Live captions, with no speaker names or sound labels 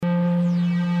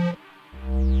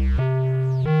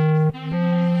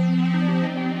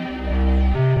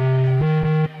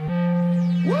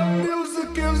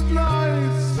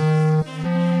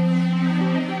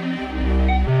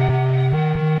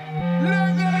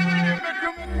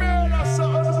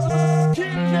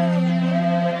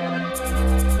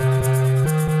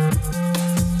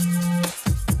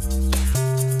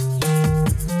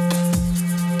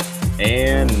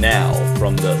now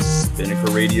from the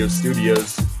Spinnaker Radio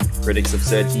Studios, critics have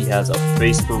said he has a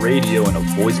face for radio and a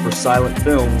voice for silent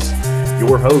films.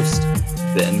 Your host,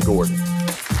 Ben Gordon.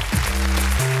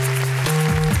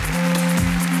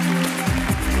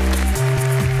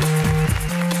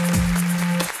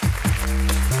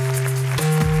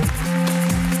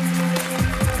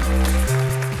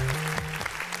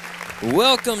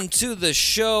 Welcome to the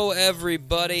show,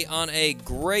 everybody, on a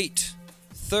great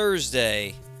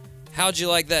Thursday. How'd you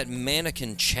like that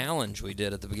mannequin challenge we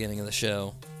did at the beginning of the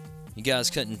show? You guys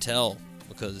couldn't tell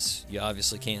because you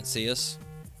obviously can't see us,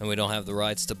 and we don't have the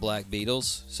rights to Black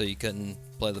Beatles, so you couldn't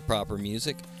play the proper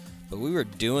music. But we were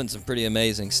doing some pretty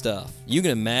amazing stuff. You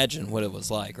can imagine what it was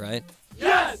like, right?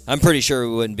 Yes! I'm pretty sure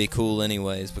we wouldn't be cool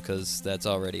anyways because that's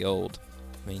already old.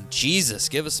 I mean, Jesus,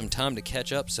 give us some time to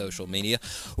catch up, social media.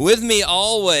 With me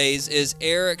always is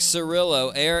Eric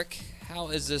Cirillo. Eric, how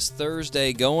is this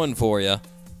Thursday going for you?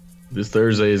 This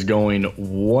Thursday is going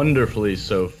wonderfully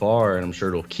so far, and I'm sure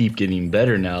it'll keep getting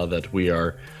better now that we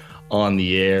are on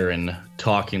the air and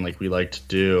talking like we like to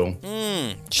do.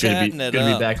 Chatting good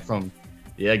to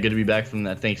be back from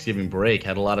that Thanksgiving break.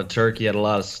 Had a lot of turkey, had a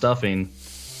lot of stuffing.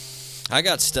 I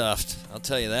got stuffed. I'll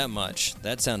tell you that much.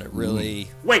 That sounded really...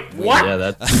 Wait, what? Yeah,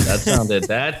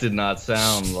 that did not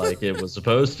sound like it was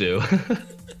supposed to.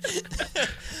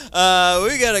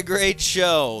 We got a great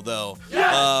show, though.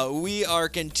 Yes! We are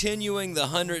continuing the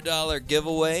 $100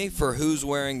 giveaway for who's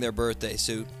wearing their birthday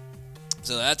suit.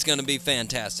 So that's going to be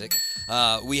fantastic.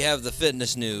 We have the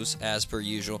fitness news, as per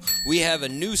usual. We have a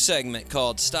new segment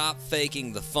called Stop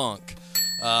Faking the Funk.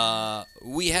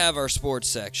 We have our sports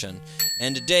section.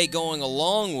 And today, going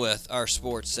along with our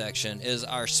sports section, is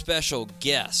our special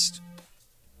guest.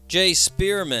 Jay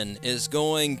Spearman is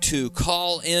going to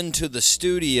call into the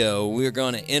studio. We're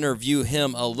going to interview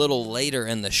him a little later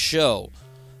in the show.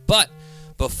 But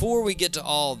before we get to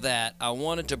all that, I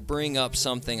wanted to bring up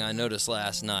something I noticed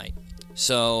last night.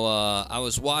 So I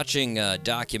was watching a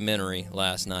documentary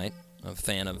last night. I'm a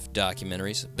fan of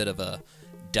documentaries, a bit of a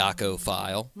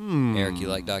doco-phile. Eric, you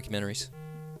like documentaries?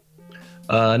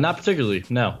 Not particularly.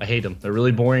 No, I hate them. They're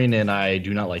really boring, and I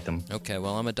do not like them. Okay,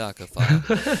 well, I'm a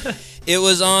doco-phile. It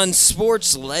was on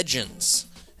Sports Legends.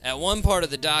 At one part of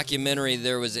the documentary,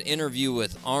 there was an interview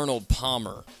with Arnold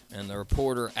Palmer, and the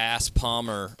reporter asked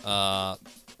Palmer,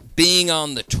 being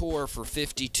on the tour for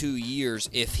 52 years,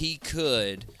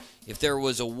 if there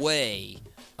was a way,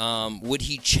 would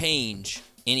he change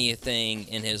anything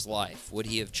in his life? Would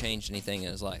he have changed anything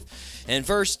in his life? And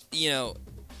first,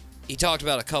 he talked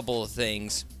about a couple of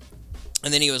things,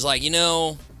 and then he was like,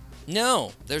 no,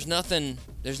 there's nothing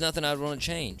I'd want to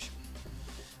change.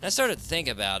 And I started to think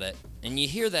about it, and you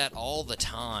hear that all the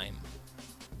time.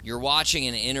 You're watching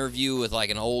an interview with like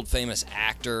an old famous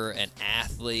actor, an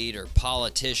athlete, or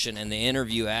politician, and the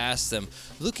interview asks them,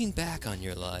 looking back on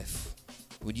your life,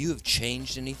 would you have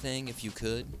changed anything if you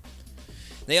could?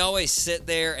 They always sit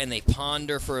there and they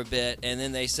ponder for a bit, and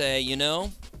then they say,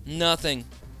 nothing.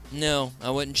 No,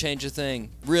 I wouldn't change a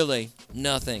thing. Really,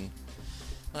 nothing.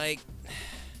 Like,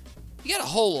 you got a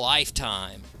whole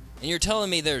lifetime, and you're telling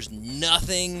me there's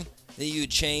nothing that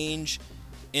you'd change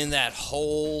in that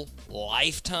whole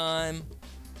lifetime?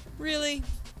 Really?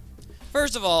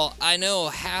 First of all, I know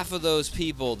half of those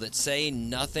people that say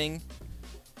nothing,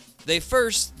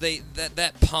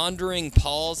 that pondering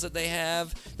pause that they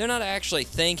have, they're not actually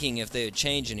thinking if they would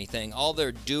change anything. All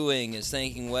they're doing is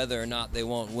thinking whether or not they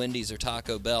want Wendy's or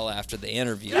Taco Bell after the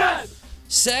interview. Yes!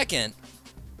 Second,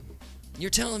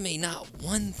 you're telling me not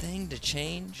one thing to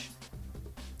change?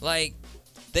 Like,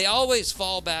 they always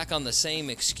fall back on the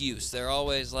same excuse. They're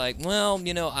always like, well,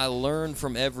 I learn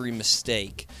from every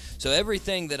mistake. So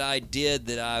everything that I did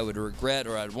that I would regret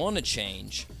or I'd want to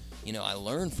change, I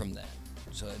learned from that.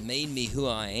 So it made me who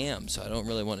I am, so I don't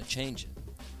really want to change it.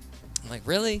 I'm like,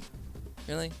 really?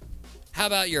 Really? How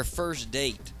about your first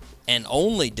date and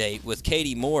only date with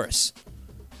Katie Morris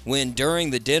when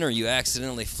during the dinner you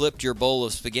accidentally flipped your bowl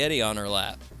of spaghetti on her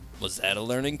lap? Was that a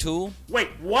learning tool? Wait,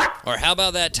 what? Or how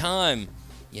about that time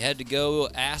you had to go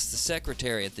ask the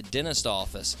secretary at the dentist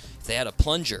office if they had a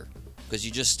plunger because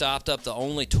you just stopped up the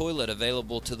only toilet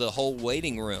available to the whole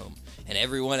waiting room, and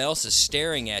everyone else is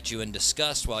staring at you in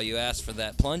disgust while you ask for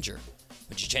that plunger?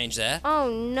 Would you change that? Oh,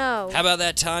 no. How about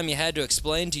that time you had to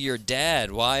explain to your dad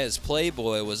why his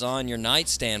Playboy was on your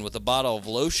nightstand with a bottle of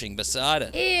lotion beside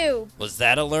it? Ew. Was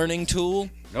that a learning tool?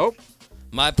 Nope.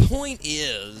 My point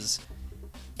is,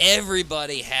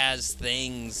 everybody has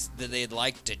things that they'd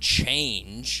like to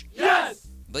change. Yes!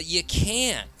 But you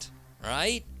can't,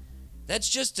 right? That's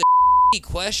just a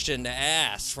question to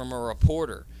ask from a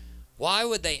reporter. Why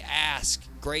would they ask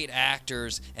great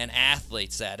actors and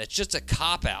athletes that? It's just a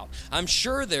cop-out. I'm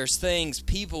sure there's things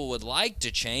people would like to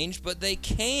change, but they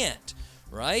can't,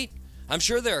 right? I'm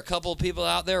sure there are a couple of people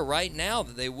out there right now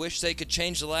that they wish they could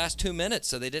change the last 2 minutes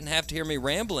so they didn't have to hear me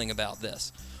rambling about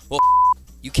this. Well,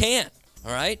 you can't,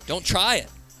 all right? Don't try it.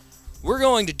 We're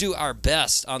going to do our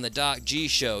best on the Doc G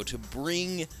Show to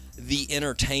bring the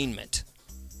entertainment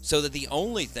so that the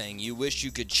only thing you wish you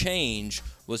could change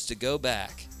was to go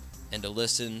back and to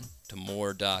listen to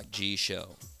more Doc G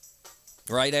Show.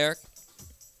 Right, Eric?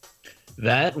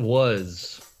 That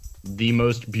was the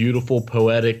most beautiful,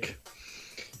 poetic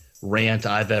rant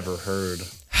I've ever heard.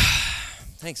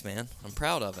 Thanks, man. I'm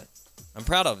proud of it.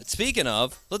 Speaking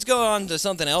of, let's go on to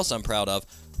something else I'm proud of.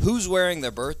 Who's wearing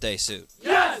their birthday suit?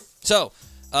 Yes! So,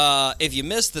 if you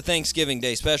missed the Thanksgiving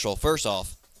Day special, first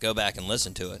off, go back and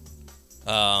listen to it.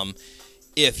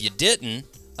 If you didn't,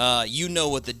 you know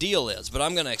what the deal is, but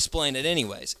I'm going to explain it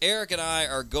anyways. Eric and I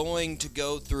are going to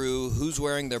go through who's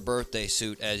wearing their birthday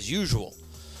suit as usual.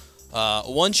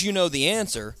 Once you know the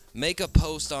answer, make a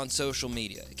post on social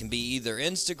media. It can be either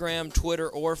Instagram, Twitter,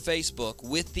 or Facebook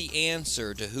with the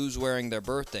answer to who's wearing their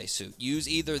birthday suit. Use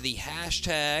either the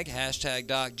hashtag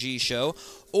DocG Show,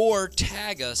 or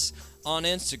tag us on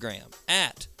Instagram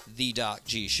at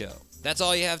TheDocG Show. That's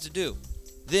all you have to do.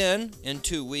 Then, in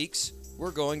 2 weeks,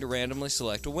 we're going to randomly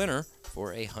select a winner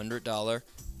for a $100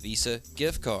 Visa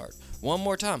gift card. One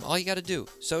more time, all you got to do,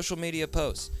 social media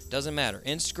posts, doesn't matter,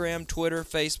 Instagram, Twitter,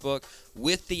 Facebook,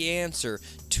 with the answer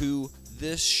to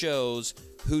this show's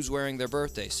who's wearing their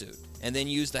birthday suit. And then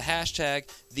use the hashtag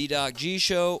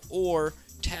TheDocG or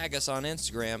tag us on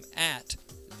Instagram at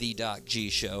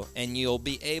TheDocG, and you'll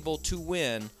be able to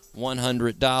win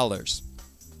 $100.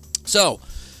 So,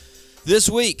 this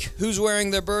week, who's wearing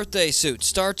their birthday suit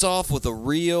starts off with a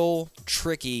real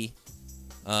tricky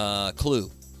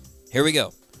clue. Here we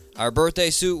go. Our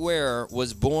birthday suit wearer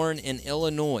was born in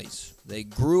Illinois. They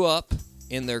grew up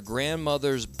in their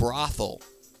grandmother's brothel,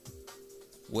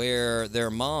 where their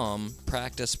mom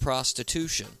practiced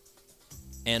prostitution.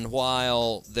 And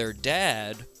while their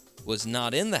dad was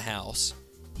not in the house,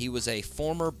 he was a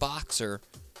former boxer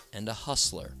and a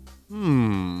hustler.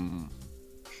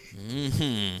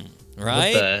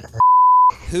 Right?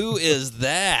 Who is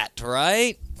that,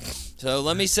 right? So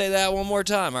let me say that one more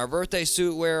time. Our birthday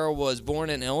suit wearer was born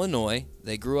in Illinois.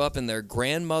 They grew up in their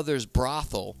grandmother's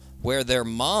brothel, where their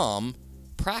mom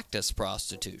practiced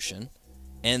prostitution,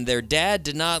 and their dad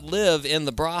did not live in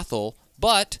the brothel,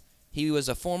 but he was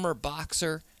a former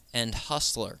boxer and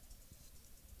hustler.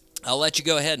 I'll let you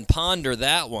go ahead and ponder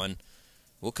that one.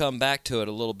 We'll come back to it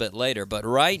a little bit later, but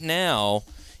right now,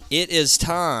 it is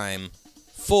time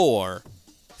for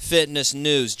fitness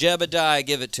news. Jebediah,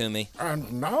 give it to me.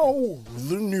 And now,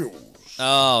 the news.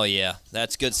 Oh, yeah.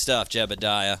 That's good stuff,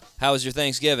 Jebediah. How was your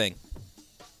Thanksgiving?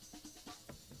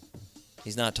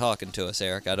 He's not talking to us,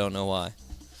 Eric. I don't know why.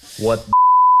 What the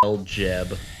hell,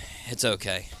 Jeb? It's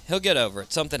okay. He'll get over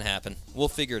it. Something happened. We'll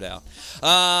figure it out.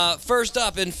 First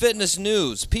up in fitness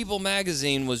news, People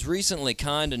Magazine was recently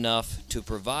kind enough to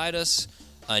provide us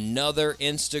another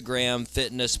Instagram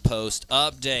fitness post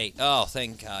update. Oh,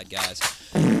 thank God, guys.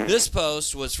 This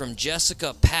post was from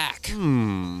Jessica Pack,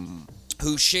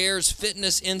 who shares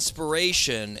fitness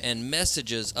inspiration and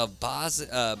messages of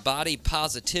body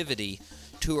positivity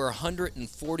to her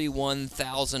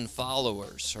 141,000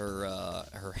 followers.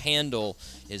 Her handle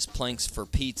is Planks for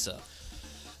Pizza.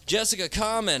 Jessica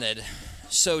commented,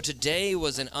 "So today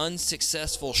was an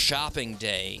unsuccessful shopping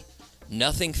day.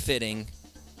 Nothing fitting.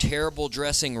 Terrible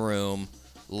dressing room.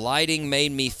 Lighting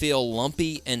made me feel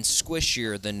lumpy and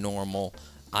squishier than normal.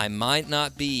 I might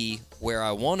not be where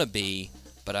I want to be,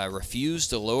 but I refuse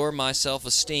to lower my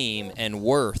self-esteem and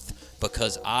worth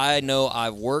because I know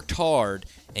I've worked hard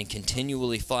and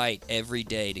continually fight every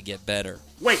day to get better."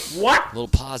 Wait, what? A little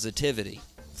positivity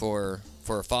for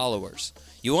followers.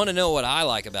 You want to know what I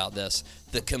like about this?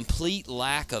 The complete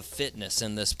lack of fitness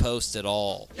in this post at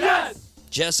all. Yes!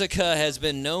 Jessica has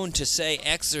been known to say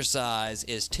exercise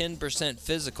is 10%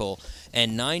 physical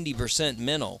and 90%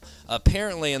 mental.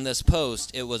 Apparently in this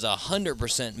post, it was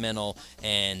 100% mental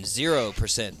and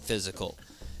 0% physical.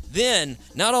 Then,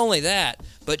 not only that,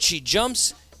 but she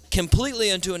jumps completely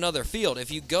into another field. If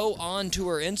you go on to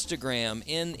her Instagram,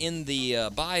 in the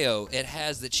bio, it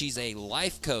has that she's a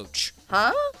life coach.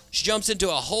 Huh? She jumps into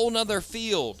a whole nother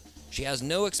field. She has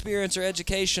no experience or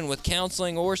education with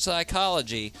counseling or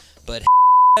psychology, but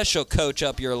she'll coach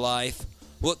up your life.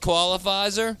 What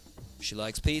qualifies her? She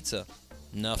likes pizza.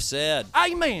 Enough said.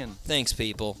 Amen. Thanks,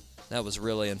 people. That was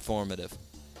really informative.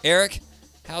 Eric,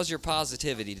 how's your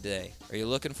positivity today? Are you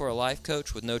looking for a life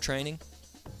coach with no training?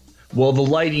 Well, the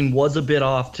lighting was a bit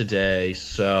off today,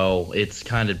 so it's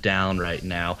kind of down right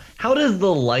now. How does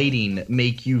the lighting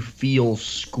make you feel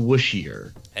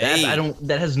squishier? Hey.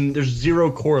 There's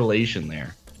zero correlation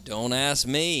there. Don't ask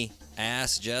me.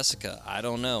 Ask Jessica. I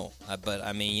don't know. But,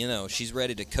 I mean, you know, she's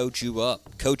ready to coach you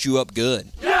up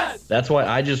good. That's why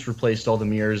I just replaced all the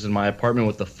mirrors in my apartment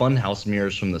with the Funhouse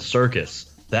mirrors from the circus.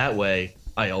 That way,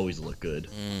 I always look good.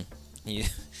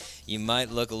 You might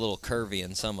look a little curvy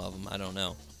in some of them. I don't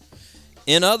know.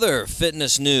 In other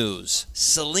fitness news,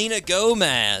 Selena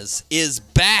Gomez is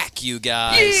back, you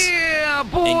guys. Yeah,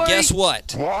 boy! And guess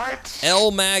what? What? Elle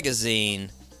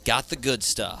Magazine got the good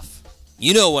stuff.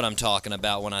 You know what I'm talking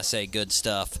about when I say good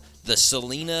stuff. The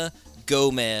Selena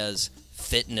Gomez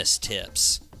fitness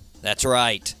tips. That's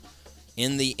right.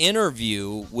 In the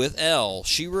interview with Elle,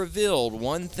 she revealed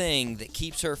one thing that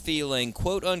keeps her feeling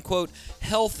quote-unquote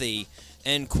healthy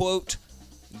and quote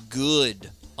good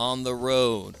on the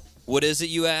road. What is it,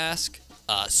 you ask?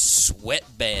 A sweat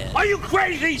bed. Are you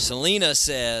crazy? Selena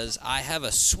says, I have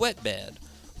a sweat bed,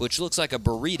 which looks like a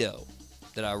burrito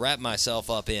that I wrap myself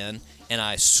up in, and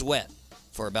I sweat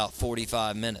for about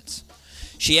 45 minutes.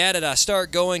 She added, I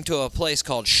start going to a place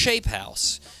called Shape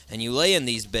House, and you lay in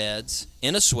these beds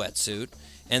in a sweatsuit,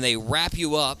 and they wrap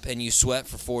you up, and you sweat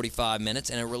for 45 minutes,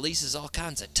 and it releases all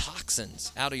kinds of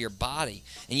toxins out of your body,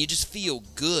 and you just feel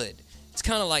good. It's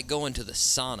kind of like going to the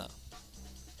sauna.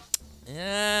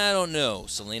 I don't know,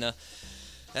 Selena.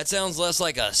 That sounds less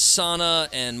like a sauna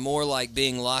and more like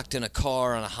being locked in a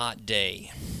car on a hot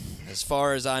day. As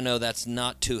far as I know, that's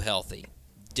not too healthy.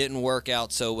 Didn't work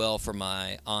out so well for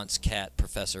my aunt's cat,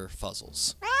 Professor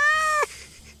Fuzzles.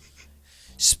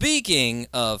 Speaking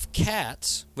of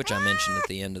cats, which I mentioned at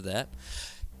the end of that,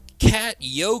 cat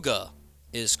yoga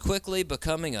is quickly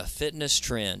becoming a fitness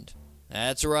trend.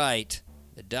 That's right.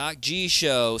 The Doc G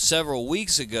Show several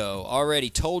weeks ago already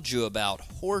told you about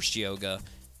horse yoga.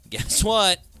 Guess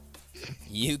what?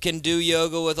 You can do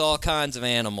yoga with all kinds of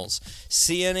animals.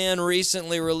 CNN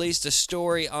recently released a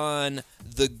story on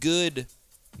the Good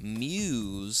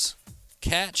Muse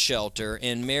cat shelter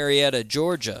in Marietta,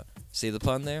 Georgia. See the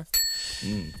pun there?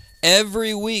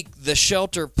 Every week, the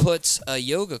shelter puts a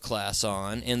yoga class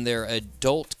on in their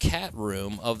adult cat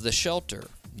room of the shelter.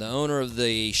 The owner of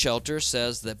the shelter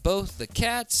says that both the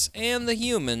cats and the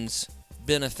humans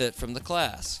benefit from the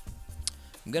class.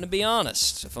 I'm going to be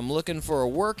honest. If I'm looking for a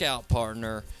workout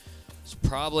partner, it's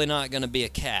probably not going to be a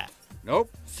cat.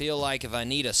 Nope. Feel like if I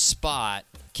need a spot,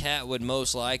 cat would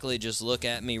most likely just look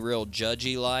at me real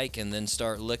judgy-like and then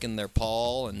start licking their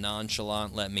paw and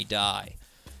nonchalant let me die.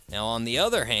 Now, on the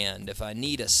other hand, if I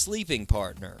need a sleeping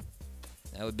partner,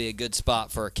 that would be a good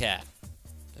spot for a cat.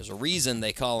 There's a reason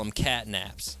they call them cat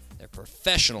naps. They're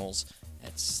professionals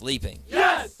at sleeping.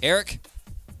 Yes! Eric,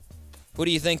 what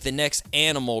do you think the next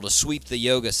animal to sweep the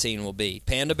yoga scene will be?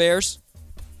 Panda bears?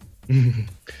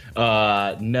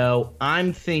 No,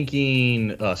 I'm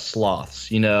thinking sloths.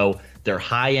 You know, they're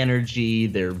high energy,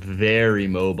 they're very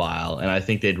mobile, and I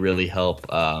think they'd really help.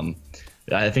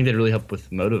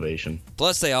 With motivation.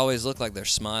 Plus, they always look like they're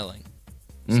smiling.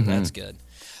 So that's good.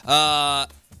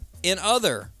 In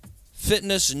other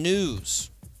fitness news,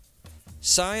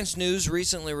 Science News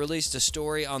recently released a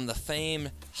story on the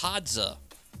famed Hadza,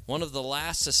 one of the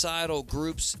last societal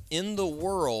groups in the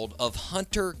world of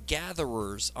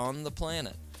hunter-gatherers on the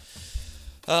planet.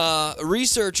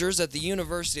 Researchers at the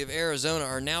University of Arizona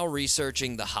are now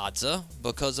researching the Hadza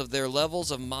because of their levels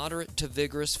of moderate to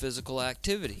vigorous physical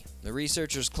activity. The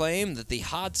researchers claim that the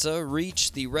Hadza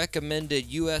reached the recommended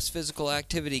U.S. physical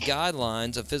activity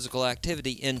guidelines of physical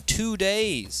activity in 2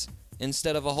 days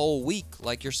instead of a whole week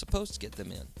like you're supposed to get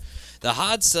them in. The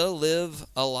Hadza live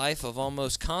a life of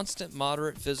almost constant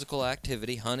moderate physical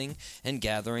activity, hunting and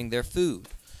gathering their food.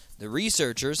 The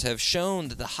researchers have shown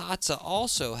that the Hadza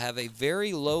also have a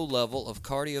very low level of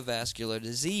cardiovascular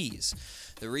disease.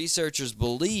 The researchers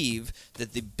believe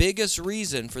that the biggest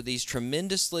reason for these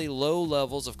tremendously low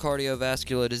levels of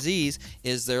cardiovascular disease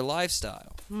is their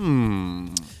lifestyle.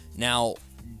 Now,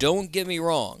 don't get me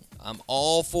wrong. I'm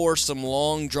all for some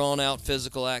long, drawn-out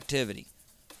physical activity.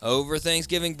 Over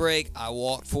Thanksgiving break, I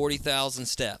walked 40,000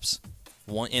 steps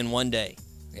in one day.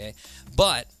 Okay,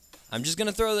 but I'm just going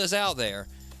to throw this out there.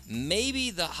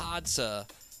 Maybe the Hadza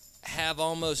have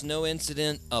almost no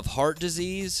incident of heart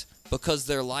disease because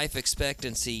their life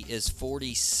expectancy is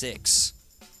 46.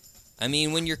 I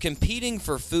mean, when you're competing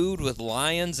for food with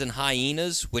lions and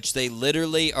hyenas, which they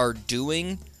literally are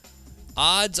doing,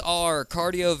 odds are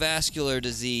cardiovascular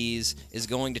disease is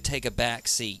going to take a back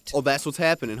seat. Oh, that's what's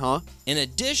happening, huh? In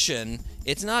addition,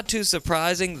 it's not too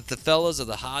surprising that the fellas of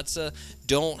the Hadza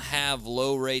don't have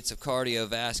low rates of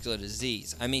cardiovascular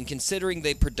disease. I mean, considering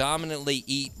they predominantly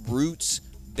eat roots,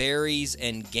 berries,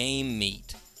 and game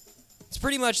meat. It's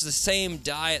pretty much the same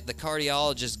diet the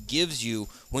cardiologist gives you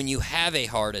when you have a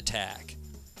heart attack.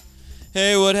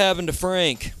 Hey, what happened to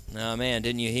Frank? Oh man,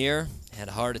 didn't you hear? Had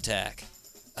a heart attack.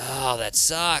 Oh, that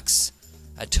sucks.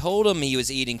 I told him he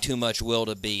was eating too much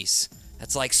wildebeest.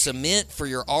 That's like cement for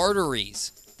your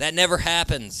arteries. That never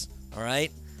happens, all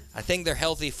right? I think they're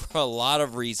healthy for a lot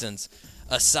of reasons,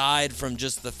 aside from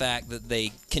just the fact that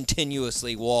they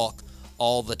continuously walk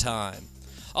all the time.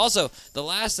 Also, the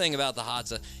last thing about the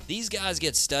Hadza, these guys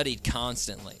get studied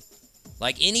constantly.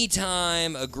 Like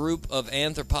anytime a group of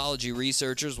anthropology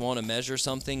researchers want to measure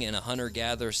something in a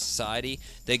hunter-gatherer society,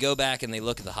 they go back and they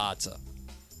look at the Hadza.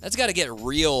 That's got to get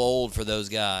real old for those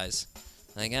guys.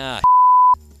 Like,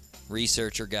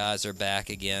 researcher guys are back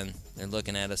again. They're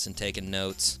looking at us and taking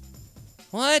notes.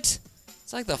 What?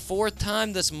 It's like the 4th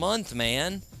time this month,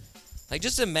 man. Like,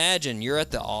 just imagine you're at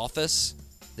the office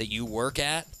that you work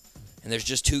at, and there's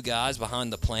just 2 guys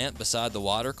behind the plant beside the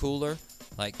water cooler.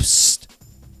 Like, psst,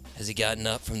 has he gotten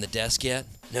up from the desk yet?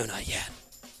 No, not yet.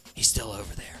 He's still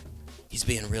over there. He's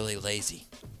being really lazy.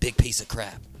 Big piece of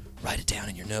crap. Write it down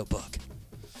in your notebook.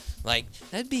 Like,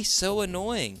 that'd be so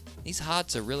annoying. These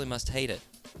Hadza really must hate it.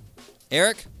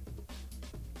 Eric,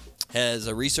 has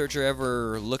a researcher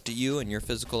ever looked at you and your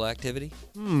physical activity?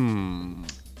 No,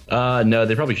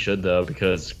 they probably should, though,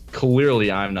 because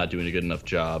clearly I'm not doing a good enough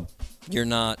job. You're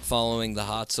not following the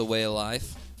Hadza way of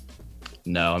life?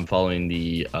 No, I'm following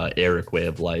the Eric way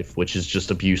of life, which is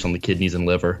just abuse on the kidneys and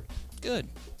liver. Good.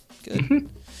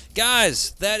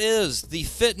 Guys, that is the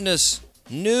fitness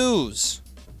news.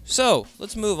 So,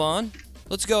 let's move on.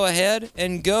 Let's go ahead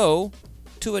and go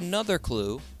to another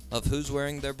clue of who's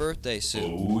wearing their birthday suit.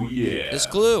 Oh, yeah. This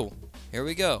clue, here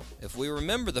we go. If we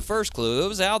remember the first clue, it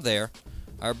was out there.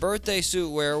 Our birthday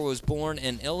suit wearer was born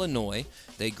in Illinois.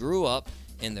 They grew up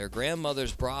in their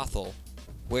grandmother's brothel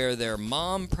where their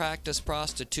mom practiced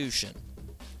prostitution.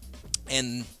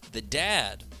 And the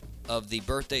dad of the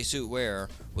birthday suit wearer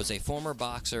was a former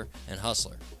boxer and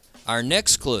hustler. Our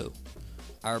next clue,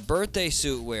 our birthday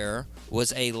suit wearer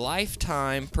was a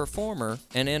lifetime performer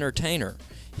and entertainer.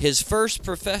 His first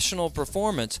professional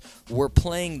performance were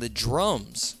playing the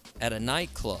drums at a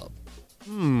nightclub.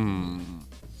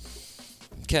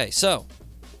 Okay, so,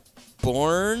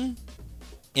 born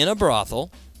in a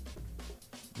brothel,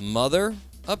 mother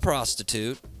a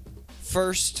prostitute,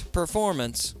 first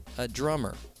performance a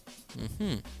drummer.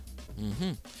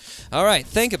 All right,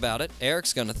 think about it.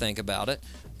 Eric's going to think about it.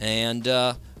 And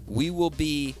we will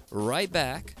be right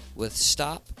back with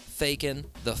Stop Faking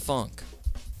the Funk.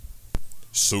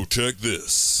 So check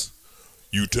this.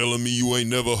 You telling me you ain't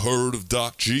never heard of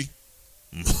Doc G?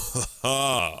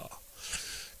 Ha!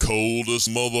 Coldest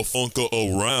motherfunker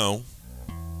around.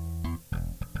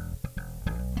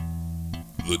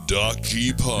 The Doc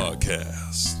G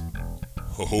Podcast.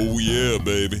 Oh yeah,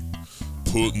 baby.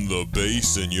 Putting the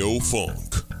bass in your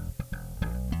funk.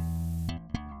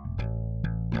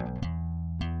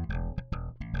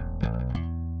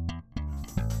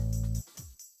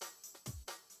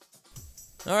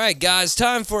 All right, guys,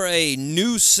 time for a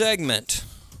new segment,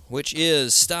 which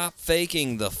is Stop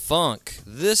Faking the Funk.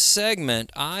 This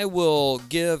segment, I will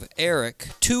give Eric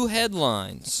 2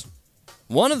 headlines.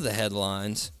 One of the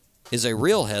headlines is a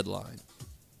real headline.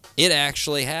 It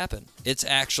actually happened. It's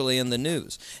actually in the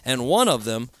news. And one of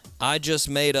them I just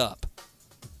made up.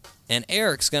 And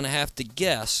Eric's going to have to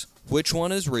guess which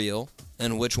one is real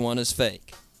and which one is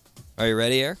fake. Are you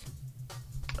ready, Eric?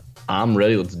 I'm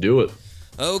ready. Let's do it.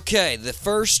 Okay, the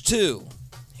first 2.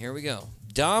 Here we go.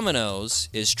 Domino's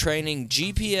is training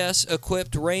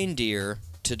GPS-equipped reindeer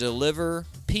to deliver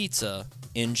pizza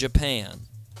in Japan.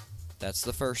 That's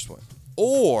the first one.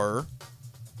 Or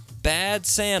Bad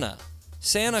Santa.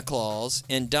 Santa Claus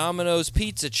in Domino's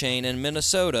pizza chain in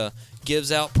Minnesota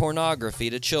gives out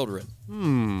pornography to children.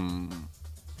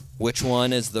 Which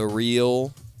one is the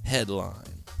real headline?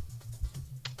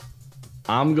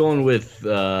 I'm going with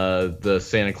the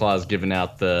Santa Claus giving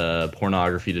out the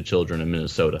pornography to children in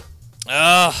Minnesota.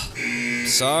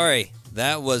 Sorry.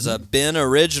 That was a Ben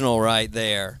original right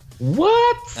there.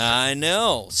 What? I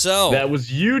know. So that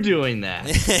was you doing that.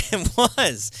 It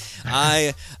was.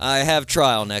 I have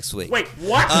trial next week. Wait,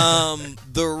 what?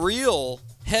 The real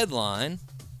headline,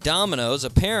 Domino's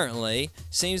apparently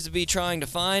seems to be trying to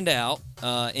find out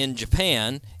in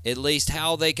Japan at least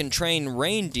how they can train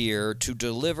reindeer to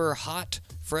deliver hot,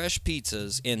 fresh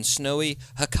pizzas in snowy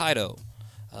Hokkaido.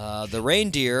 The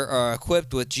reindeer are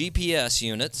equipped with GPS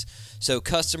units so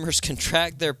customers can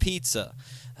track their pizza.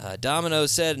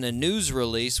 Domino's said in a news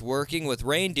release working with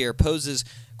reindeer poses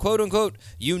quote-unquote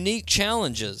unique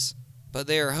challenges, but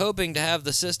they are hoping to have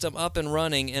the system up and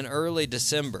running in early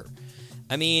December.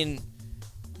 I mean,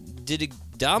 did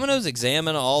Domino's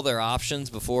examine all their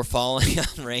options before falling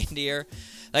on reindeer?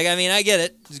 Like, I mean, I get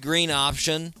it. It's green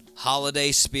option,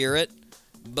 holiday spirit,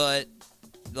 but,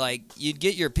 like, you'd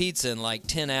get your pizza in, like,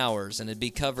 10 hours and it'd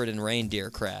be covered in reindeer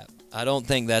crap. I don't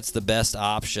think that's the best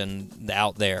option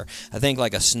out there. I think,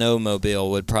 like, a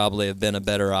snowmobile would probably have been a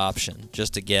better option,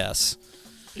 just a guess.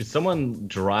 Is someone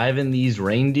driving these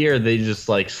reindeer? Or they just,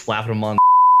 like, slap them on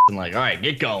and, like, all right,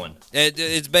 get going.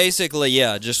 It's basically,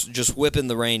 yeah, just whipping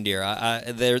the reindeer.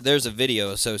 There's a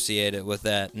video associated with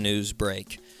that news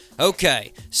break.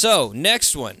 Okay, so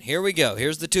next one. Here we go.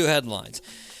 Here's the two headlines.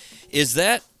 Is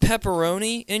that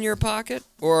pepperoni in your pocket,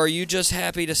 or are you just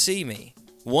happy to see me?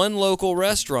 One local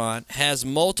restaurant has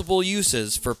multiple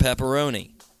uses for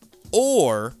pepperoni.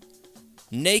 Or,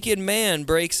 naked man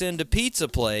breaks into pizza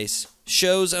place,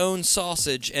 shows own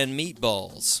sausage and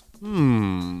meatballs.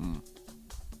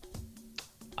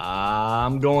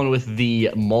 I'm going with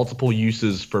the multiple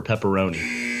uses for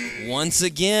pepperoni. Once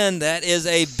again, that is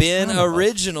a Ben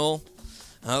original.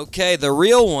 Okay, the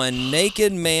real one,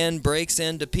 naked man breaks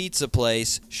into pizza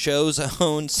place, shows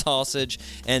own sausage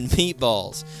and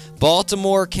meatballs.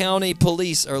 Baltimore County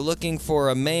Police are looking for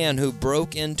a man who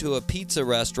broke into a pizza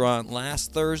restaurant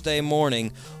last Thursday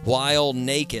morning while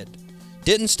naked.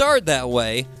 Didn't start that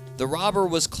way. The robber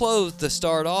was clothed to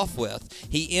start off with.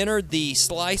 He entered the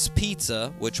Slice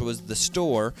Pizza, which was the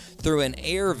store, through an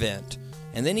air vent,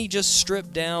 and then he just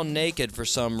stripped down naked for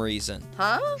some reason.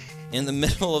 In the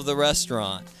middle of the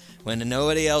restaurant when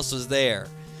nobody else was there.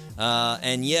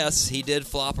 And yes, he did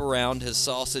flop around his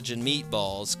sausage and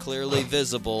meatballs, clearly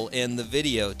visible in the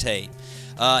videotape.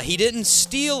 He didn't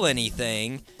steal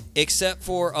anything except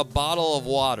for a bottle of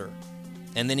water,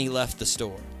 and then he left the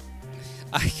store.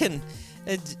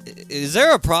 Is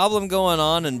there a problem going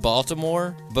on in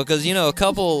Baltimore? Because, you know,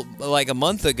 a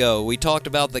month ago, we talked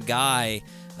about the guy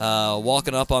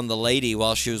walking up on the lady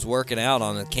while she was working out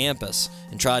on the campus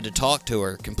and tried to talk to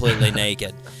her completely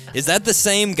naked. Is that the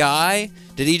same guy?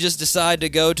 Did he just decide to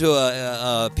go to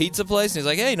a pizza place and he's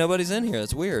like, hey, nobody's in here.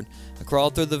 That's weird. I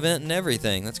crawled through the vent and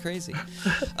everything. That's crazy.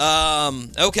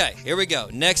 Okay, here we go.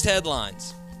 Next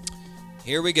headlines.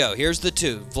 Here we go. Here's the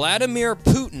two. Vladimir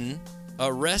Putin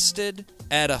arrested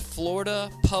at a Florida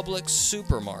public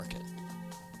supermarket.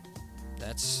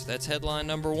 That's headline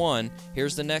number one.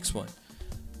 Here's the next one.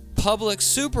 Public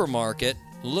supermarket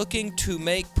looking to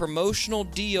make promotional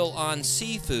deal on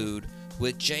seafood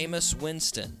with Jameis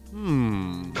Winston.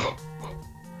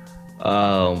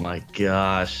 Oh my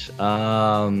gosh.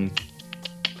 I'm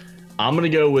gonna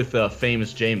go with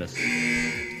famous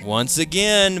Jameis. Once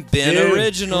again, Ben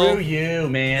original. Screw you,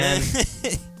 man.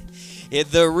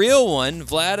 The real one,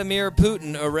 Vladimir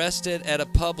Putin arrested at a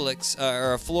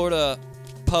Florida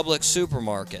public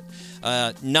supermarket.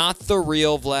 Not the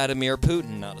real Vladimir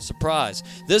Putin, not a surprise.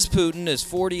 This Putin is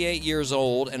 48 years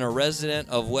old and a resident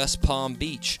of West Palm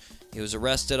Beach. He was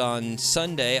arrested on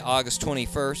Sunday, August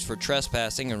 21st, for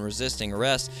trespassing and resisting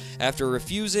arrest after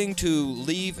refusing to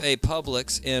leave a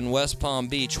Publix in West Palm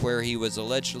Beach where he was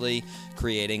allegedly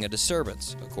creating a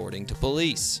disturbance, according to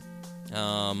police.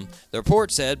 The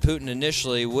report said Putin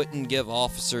initially wouldn't give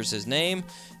officers his name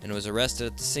and was arrested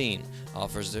at the scene.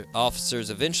 Officers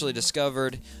eventually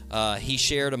discovered he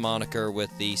shared a moniker with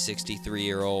the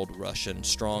 63-year-old Russian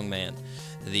strongman.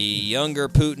 The younger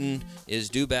Putin is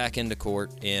due back into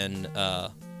court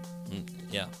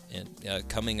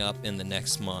coming up in the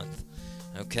next month.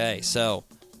 Okay, so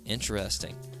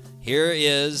interesting. Here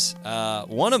is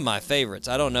one of my favorites.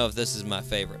 I don't know if this is my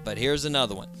favorite, but here's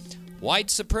another one. White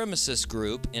supremacist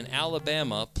group in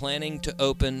Alabama planning to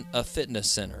open a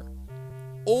fitness center.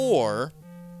 Or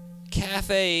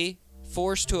cafe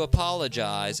forced to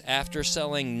apologize after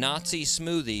selling Nazi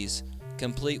smoothies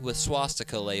complete with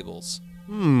swastika labels.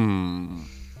 It's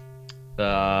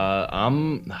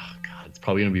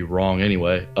probably gonna be wrong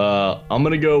anyway. I'm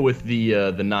gonna go with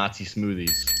the Nazi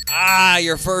smoothies.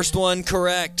 Your first one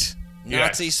correct.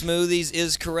 Yes. Nazi smoothies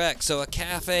is correct. So a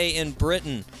cafe in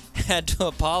Britain had to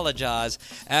apologize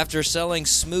after selling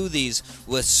smoothies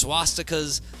with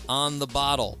swastikas on the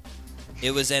bottle.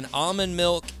 It was an almond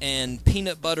milk and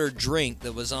peanut butter drink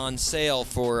that was on sale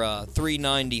for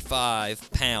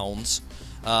 $3.95 pounds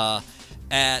at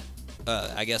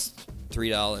I guess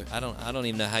 $3. I don't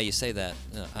even know how you say that.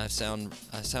 I sound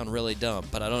really dumb,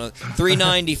 but I don't know.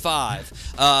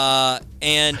 $3.95.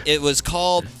 And it was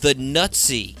called the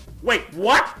Nutsy. Wait,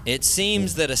 what? It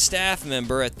seems that a staff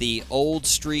member at the Old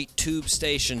Street Tube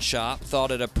Station shop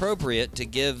thought it appropriate to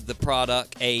give the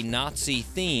product a Nazi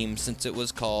theme since it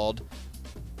was called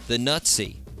the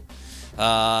Nutsy.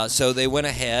 So they went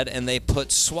ahead and they put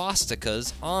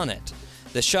swastikas on it.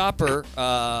 The shopper,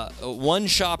 one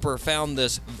shopper found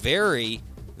this very,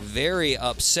 very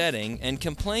upsetting and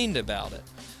complained about it.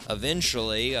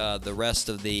 Eventually, the rest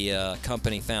of the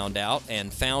company found out,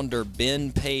 and founder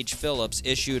Ben Page Phillips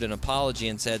issued an apology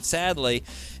and said, sadly,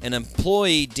 an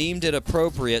employee deemed it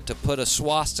appropriate to put a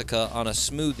swastika on a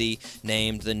smoothie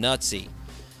named the Nutsy.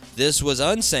 This was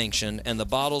unsanctioned, and the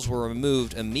bottles were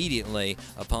removed immediately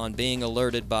upon being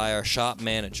alerted by our shop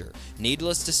manager.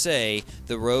 Needless to say,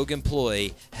 the rogue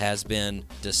employee has been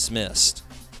dismissed.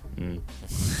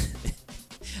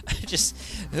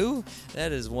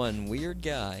 That is one weird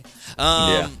guy.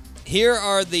 Here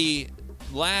are the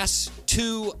last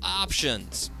two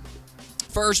options.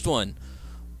 First one,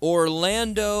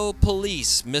 Orlando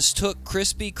police mistook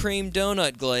Krispy Kreme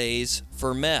donut glaze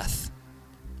for meth.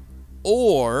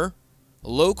 Or,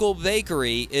 local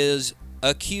bakery is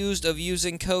accused of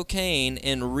using cocaine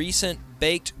in recent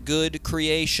baked good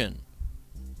creation.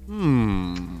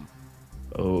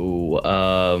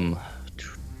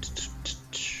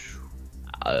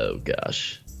 Oh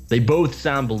gosh, they both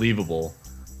sound believable.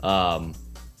 I'm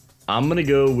gonna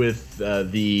go with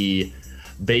the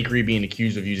bakery being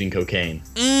accused of using cocaine.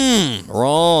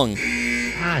 Wrong.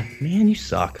 God, man, you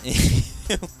suck.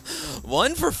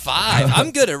 1 for 5.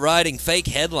 I'm good at writing fake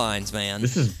headlines, man.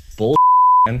 This is bull,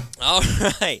 man. All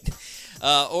right.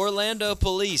 Orlando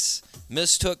police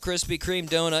mistook Krispy Kreme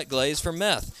donut glaze for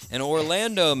meth. An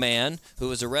Orlando man who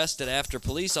was arrested after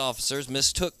police officers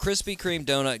mistook Krispy Kreme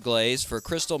donut glaze for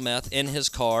crystal meth in his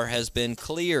car has been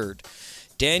cleared.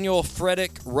 Daniel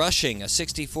Frederick Rushing, a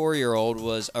 64-year-old,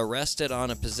 was arrested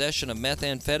on a possession of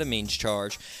methamphetamines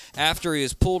charge after he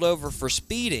was pulled over for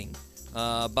speeding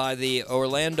by the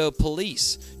Orlando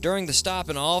police. During the stop,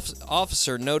 an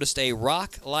officer noticed a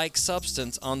rock-like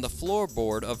substance on the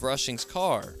floorboard of Rushing's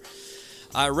car.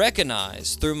 I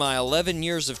recognize through my 11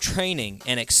 years of training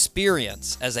and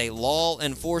experience as a law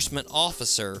enforcement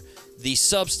officer the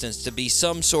substance to be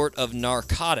some sort of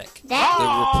narcotic,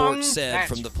 the report said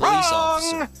from the police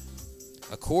officer.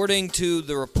 According to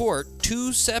the report,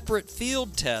 2 separate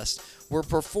field tests were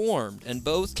performed and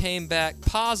both came back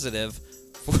positive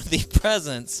for the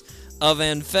presence of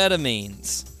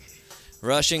amphetamines.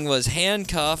 Rushing was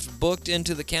handcuffed, booked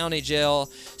into the county jail,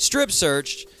 strip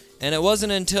searched, and it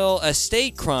wasn't until a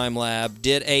state crime lab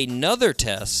did another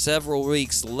test several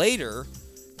weeks later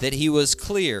that he was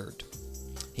cleared.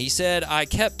 He said, I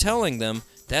kept telling them,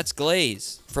 that's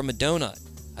glaze from a donut.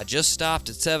 I just stopped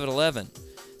at 7-Eleven.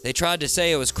 They tried to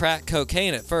say it was crack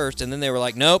cocaine at first, and then they were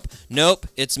like, nope,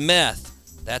 it's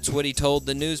meth. That's what he told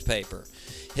the newspaper.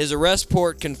 His arrest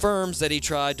report confirms that he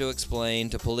tried to explain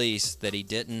to police that he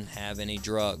didn't have any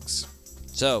drugs.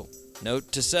 So,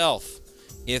 note to self,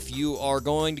 if you are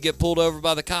going to get pulled over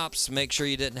by the cops, make sure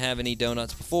you didn't have any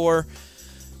donuts before.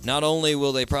 Not only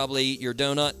will they probably eat your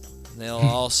donut, they'll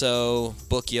also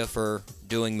book you for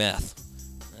doing meth.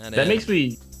 That makes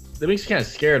me kind of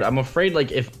scared. I'm afraid,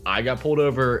 like, if I got pulled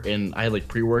over and I had, like,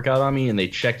 pre-workout on me and they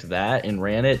checked that and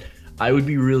ran it, I would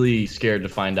be really scared to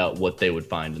find out what they would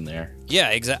find in there. Yeah,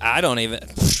 exactly. I don't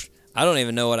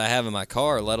even know what I have in my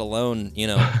car, let alone,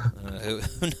 who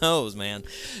knows, man.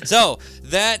 So,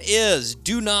 that is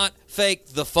Do Not Fake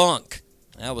the Funk.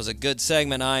 That was a good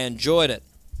segment. I enjoyed it.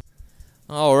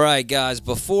 All right, guys,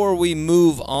 before we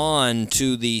move on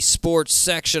to the sports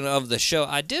section of the show,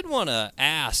 I did want to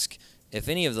ask if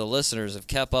any of the listeners have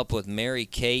kept up with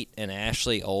Mary-Kate and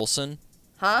Ashley Olsen.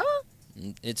 Huh?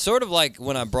 It's sort of like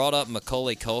when I brought up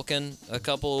Macaulay Culkin a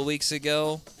couple of weeks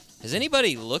ago. Has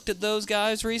anybody looked at those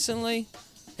guys recently?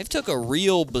 They've took a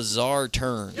real bizarre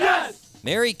turn. Yes!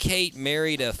 Mary-Kate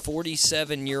married a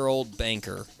 47-year-old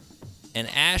banker, and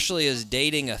Ashley is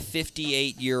dating a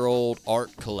 58-year-old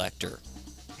art collector.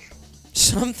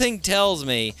 Something tells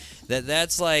me that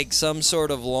that's like some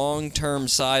sort of long-term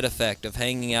side effect of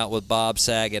hanging out with Bob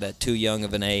Saget at too young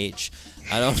of an age.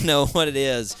 I don't know what it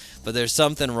is, but there's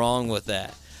something wrong with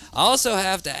that. I also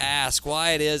have to ask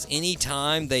why it is any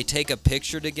time they take a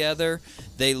picture together,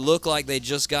 they look like they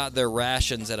just got their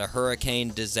rations at a hurricane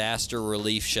disaster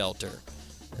relief shelter.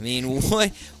 I mean,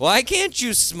 why can't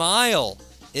you smile?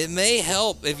 It may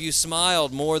help if you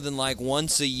smiled more than like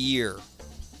once a year.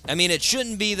 I mean, it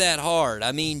shouldn't be that hard.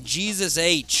 I mean, Jesus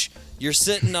H., you're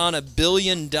sitting on $1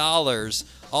 billion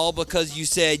all because you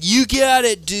said, you got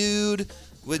it, dude,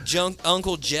 with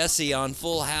Uncle Jesse on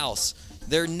Full House.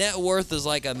 Their net worth is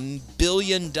like $1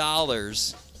 billion,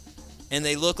 and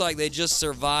they look like they just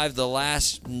survived the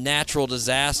last natural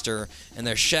disaster, and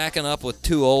they're shacking up with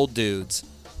two old dudes.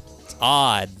 It's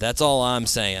odd. That's all I'm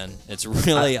saying. It's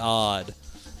really odd.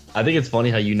 I think it's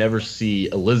funny how you never see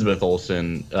Elizabeth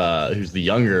Olsen, who's the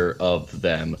younger of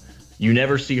them. You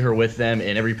never see her with them.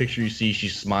 In every picture you see,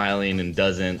 she's smiling and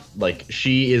doesn't like.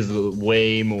 She is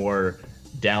way more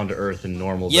down to earth and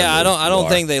normal. Yeah, I don't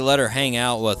think they let her hang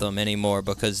out with them anymore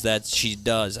because she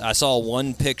does. I saw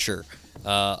one picture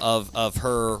of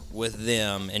her with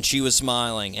them, and she was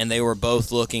smiling, and they were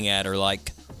both looking at her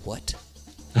like, "What?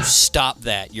 Stop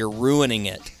that! You're ruining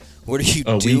it. What are you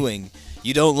doing?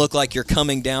 You don't look like you're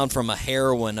coming down from a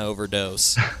heroin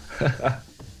overdose."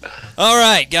 All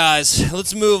right, guys,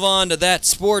 let's move on to that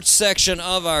sports section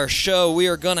of our show. We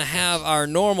are going to have our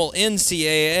normal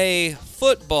NCAA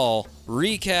football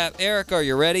recap. Eric, are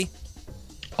you ready?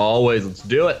 Always. Let's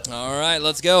do it. All right,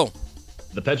 let's go.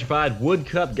 The Petrified Wood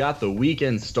Cup got the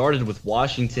weekend started with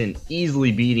Washington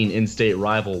easily beating in-state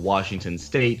rival Washington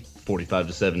State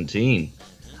 45-17.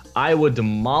 Iowa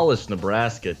demolished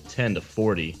Nebraska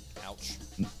 10-40. Ouch.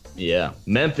 Yeah,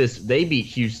 Memphis, they beat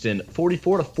Houston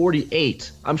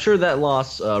 44-48. I'm sure that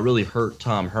loss really hurt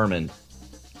Tom Herman.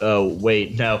 Oh,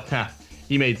 wait, no.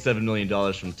 He made $7 million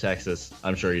from Texas.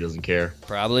 I'm sure he doesn't care.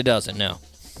 Probably doesn't, no.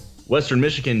 Western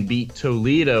Michigan beat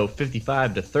Toledo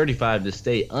 55-35 to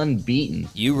stay unbeaten.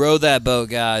 You rode that boat,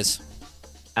 guys.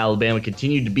 Alabama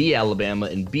continued to be Alabama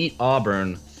and beat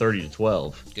Auburn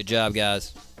 30-12. Good job,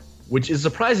 guys. Which is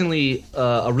surprisingly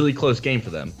a really close game for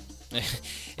them.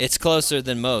 It's closer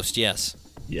than most, yes.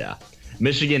 Yeah.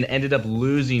 Michigan ended up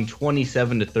losing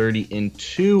 27-30 in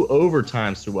 2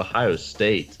 overtimes to Ohio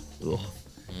State. Ugh.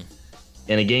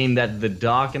 In a game that the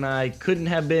Doc and I couldn't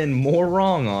have been more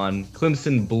wrong on,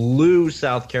 Clemson blew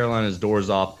South Carolina's doors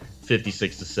off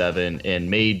 56-7 and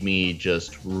made me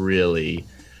just really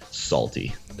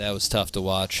salty. That was tough to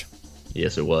watch.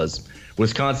 Yes, it was.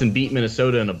 Wisconsin beat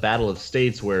Minnesota in a battle of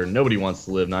states where nobody wants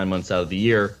to live 9 months out of the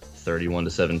year,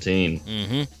 31-17.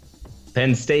 Mm-hmm.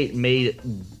 Penn State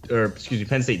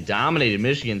dominated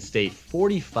Michigan State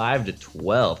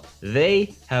 45-12.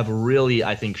 They have really,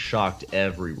 I think, shocked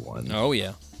everyone. Oh,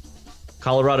 yeah.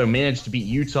 Colorado managed to beat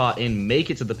Utah and make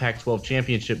it to the Pac-12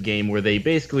 championship game where they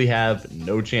basically have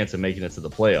no chance of making it to the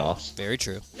playoffs. Very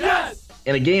true. Yes!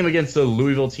 In a game against a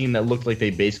Louisville team that looked like they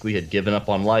basically had given up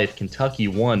on life, Kentucky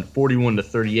won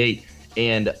 41-38.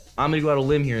 And I'm going to go out on a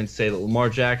limb here and say that Lamar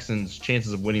Jackson's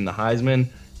chances of winning the Heisman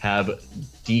have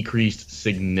decreased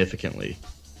significantly.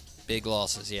 Big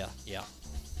losses, yeah.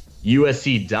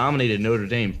 USC dominated Notre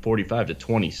Dame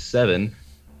 45-27.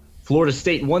 Florida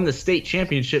State won the state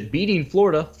championship, beating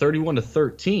Florida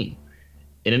 31-13.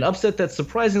 In an upset that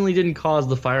surprisingly didn't cause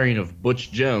the firing of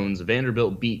Butch Jones,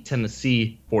 Vanderbilt beat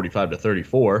Tennessee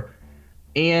 45-34.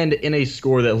 And in a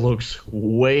score that looks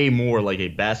way more like a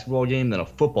basketball game than a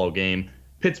football game,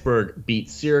 Pittsburgh beat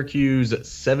Syracuse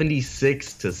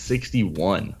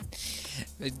 76-61.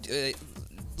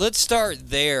 Let's start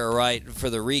there, right,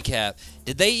 for the recap.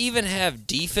 Did they even have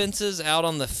defenses out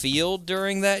on the field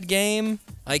during that game?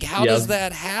 Like, how does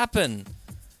that happen?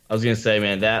 I was going to say,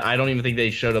 man, that I don't even think they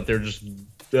showed up. They're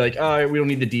like, all right, we don't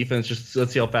need the defense. Just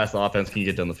let's see how fast the offense can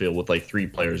get down the field with like 3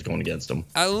 players going against them.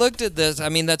 I looked at this. I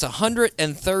mean, that's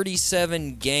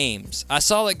 137 games. I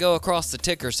saw it go across the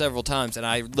ticker several times, and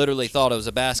I literally thought it was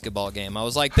a basketball game. I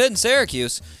was like, Pitt and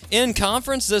Syracuse in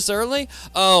conference this early?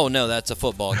 Oh, no, that's a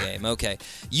football game. Okay.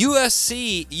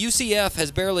 UCF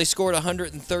has barely scored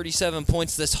 137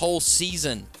 points this whole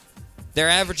season. They're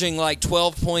averaging like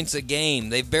 12 points a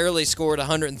game. They've barely scored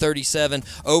 137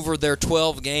 over their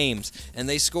 12 games, and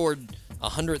they scored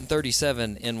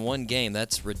 137 in one game.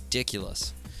 That's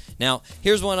ridiculous. Now,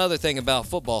 here's one other thing about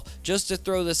football. Just to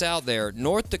throw this out there,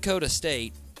 North Dakota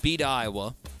State beat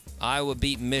Iowa. Iowa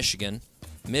beat Michigan.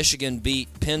 Michigan beat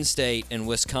Penn State and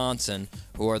Wisconsin,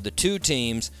 who are the 2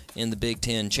 teams in the Big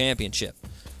Ten championship.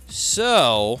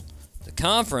 So, the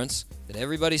conference that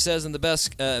everybody says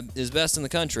is best in the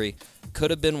country could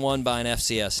have been won by an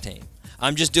FCS team.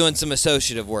 I'm just doing some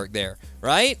associative work there,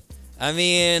 right? I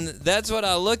mean, that's what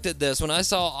I looked at this when I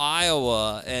saw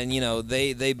Iowa and,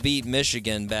 they beat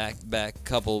Michigan back a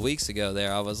couple of weeks ago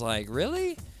there. I was like,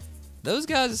 really? Those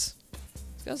guys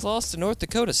lost to North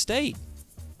Dakota State.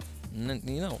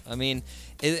 I mean,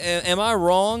 am I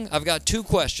wrong? I've got 2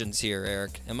 questions here,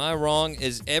 Eric. Am I wrong?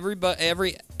 Is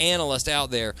every analyst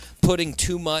out there putting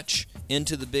too much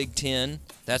into the Big Ten?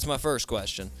 That's my first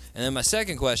question. And then my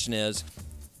second question is,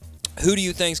 who do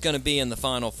you think is going to be in the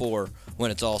Final Four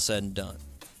when it's all said and done?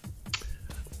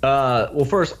 Well,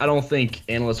 first, I don't think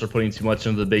analysts are putting too much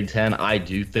into the Big Ten. I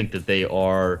do think that they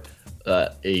are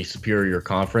a superior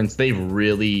conference. They've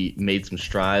really made some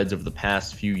strides over the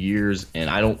past few years, and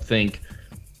I don't think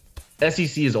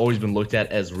SEC has always been looked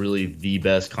at as really the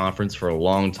best conference for a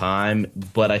long time,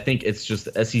 but I think it's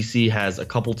just the SEC has a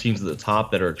couple teams at the top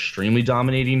that are extremely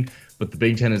dominating, but the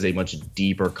Big Ten is a much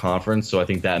deeper conference, so I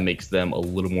think that makes them a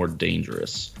little more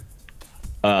dangerous.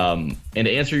 And to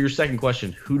answer your second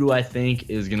question, who do I think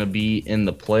is going to be in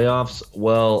the playoffs?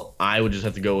 Well, I would just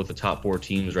have to go with the top 4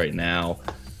 teams right now,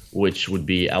 which would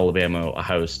be Alabama,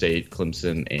 Ohio State,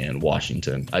 Clemson, and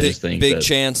Washington. I just think big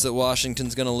chance that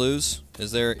Washington's going to lose.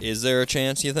 Is there a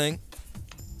chance, you think?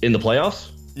 In the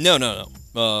playoffs? No.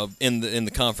 In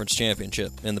the conference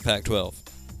championship in the Pac-12.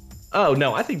 Oh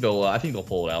no, I think they'll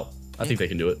pull it out. I think they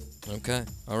can do it. Okay,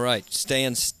 all right.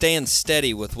 Staying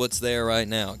steady with what's there right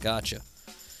now. Gotcha.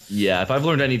 Yeah, if I've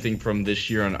learned anything from this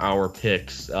year on our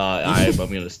picks, I'm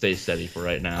going to stay steady for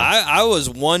right now. I was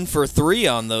 1 for 3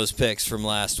 on those picks from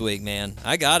last week, man.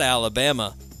 I got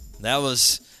Alabama. That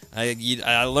was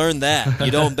I learned that.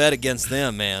 You don't bet against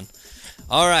them, man.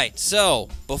 All right, so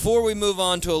before we move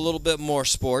on to a little bit more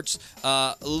sports,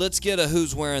 let's get a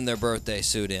who's wearing their birthday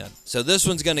suit in. So this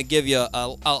one's going to give you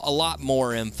a lot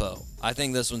more info. I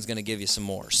think this one's going to give you some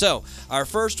more. So our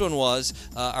first one was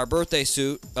our birthday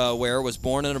suit wearer was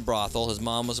born in a brothel. His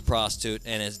mom was a prostitute,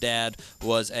 and his dad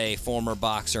was a former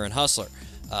boxer and hustler.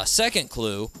 Second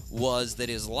clue was that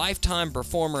his lifetime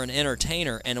performer and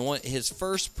entertainer, and his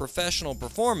first professional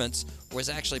performance was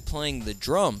actually playing the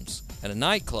drums at a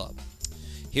nightclub.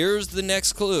 Here's the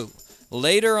next clue.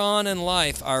 Later on in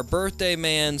life, our birthday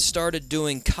man started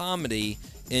doing comedy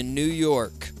in New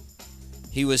York.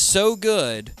 He was so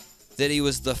good that he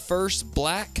was the first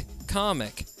black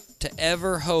comic to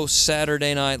ever host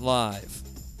Saturday Night Live.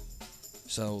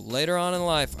 So later on in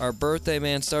life, our birthday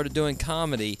man started doing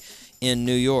comedy in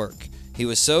New York. He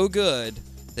was so good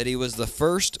that he was the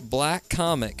first black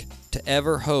comic to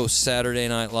ever host Saturday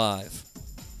Night Live.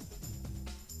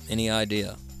 Any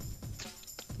idea?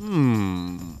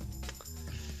 No,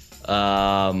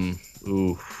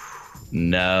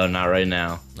 not right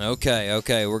now.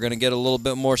 Okay. We're going to get a little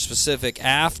bit more specific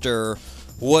after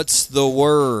What's the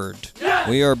Word.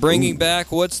 We are bringing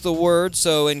back What's the Word.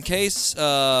 So in case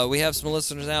we have some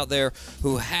listeners out there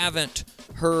who haven't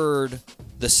heard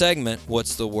the segment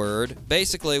What's the Word,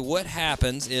 basically what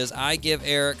happens is I give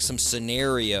Eric some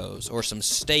scenarios or some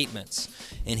statements,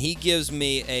 and he gives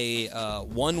me a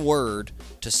one word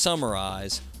to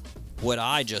summarize what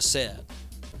I just said.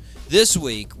 This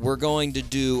week, we're going to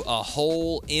do a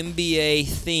whole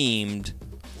NBA-themed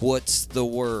What's the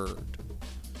Word.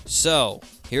 So,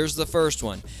 here's the first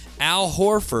one. Al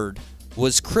Horford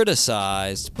was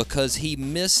criticized because he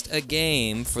missed a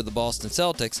game for the Boston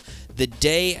Celtics the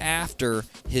day after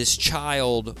his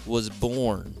child was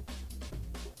born.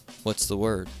 What's the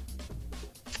word?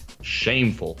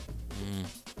 Shameful.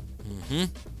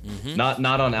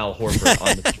 Not on Al Horford,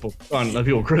 on the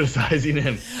people criticizing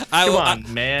him. Come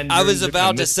on, man. I was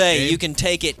about to say, you can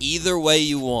take it either way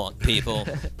you want, people.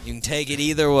 You can take it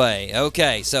either way.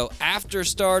 Okay, so after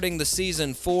starting the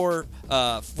season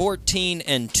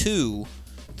 14-2,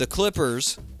 the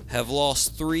Clippers have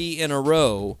lost 3 in a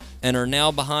row and are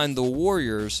now behind the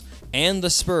Warriors and the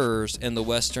Spurs in the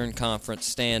Western Conference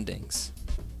standings.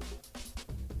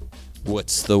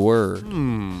 What's the word?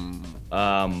 I'm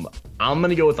going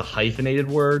to go with a hyphenated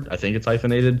word. I think it's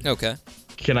hyphenated. Okay.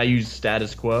 Can I use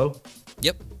status quo?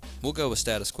 Yep. We'll go with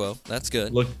status quo. That's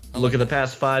good. Look at the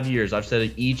past 5 years. I've said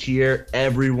it each year.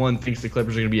 Everyone thinks the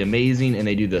Clippers are going to be amazing, and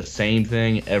they do the same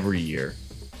thing every year.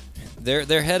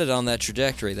 They're headed on that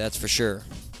trajectory, that's for sure.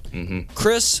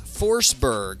 Chris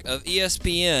Forsberg of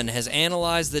ESPN has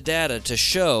analyzed the data to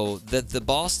show that the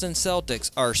Boston Celtics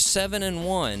are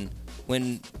 7-1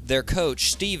 when their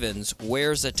coach Stevens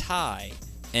wears a tie,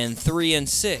 and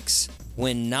 3-6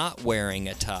 when not wearing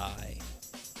a tie.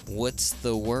 What's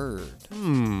the word?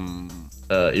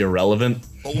 Irrelevant.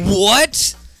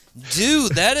 What?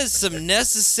 Dude, that is some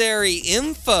necessary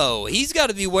info. He's got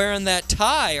to be wearing that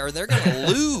tie or they're going to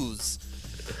lose.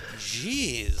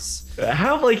 Jeez.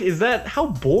 How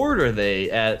bored are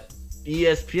they at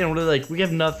ESPN? What are they like? We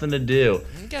have nothing to do.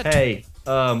 Hey,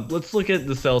 let's look at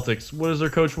the Celtics. What is their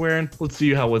coach wearing? Let's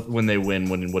see when they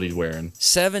win, what he's wearing.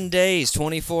 7 days,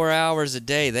 24 hours a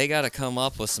day. They got to come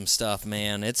up with some stuff,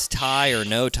 man. It's tie or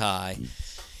no tie.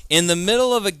 In the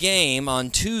middle of a game on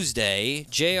Tuesday,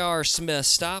 J.R. Smith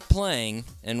stopped playing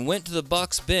and went to the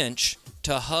Bucks bench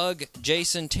to hug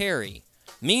Jason Terry.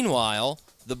 Meanwhile,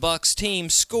 the Bucks team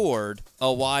scored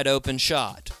a wide open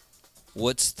shot.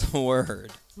 What's the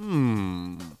word?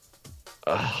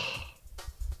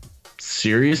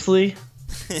 Seriously?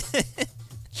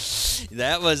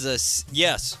 That was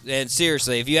yes, and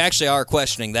seriously, if you actually are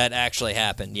questioning, that actually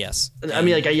happened. Yes. I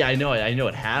mean, like, yeah, I know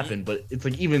it happened, but it's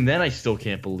like even then, I still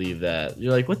can't believe that.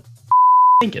 You're like, what the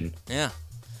thinking? Yeah.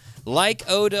 Like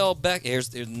Odell Beckham, here's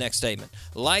the next statement.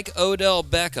 Like Odell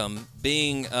Beckham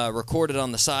being recorded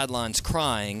on the sidelines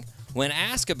crying, when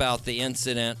asked about the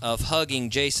incident of hugging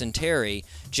Jason Terry,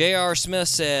 J.R. Smith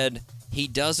said he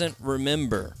doesn't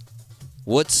remember.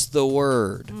 What's the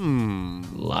word?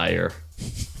 Liar.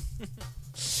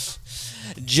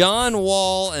 John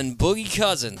Wall and Boogie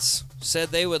Cousins said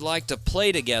they would like to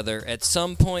play together at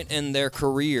some point in their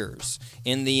careers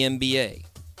in the NBA.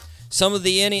 Some of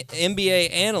the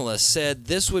NBA analysts said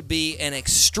this would be an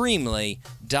extremely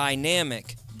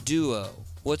dynamic duo.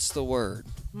 What's the word?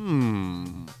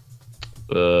 Who?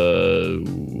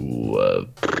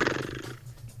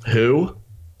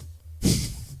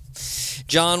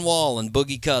 John Wall and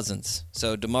Boogie Cousins.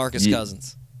 So DeMarcus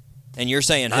Cousins. And you're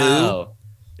saying who? Oh.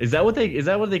 Is that what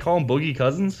they call him, Boogie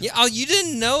Cousins? Yeah. Oh, you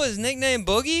didn't know his nickname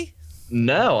Boogie?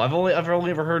 No, I've only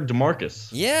ever heard DeMarcus.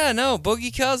 Yeah, no,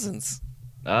 Boogie Cousins.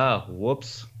 Ah,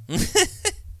 whoops.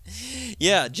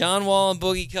 Yeah, John Wall and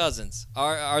Boogie Cousins.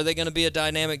 Are they going to be a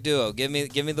dynamic duo? Give me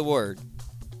the word.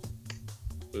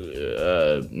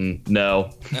 No.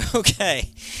 Okay.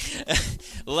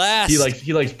 Last.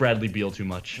 He likes Bradley Beal too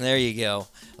much. There you go.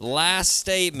 Last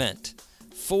statement.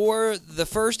 For the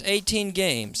first 18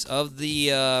 games of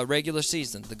the regular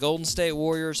season, the Golden State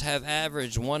Warriors have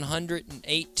averaged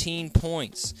 118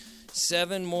 points.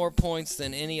 7 more points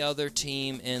than any other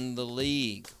team in the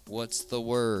league. What's the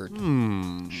word?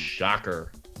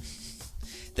 Shocker.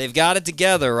 They've got it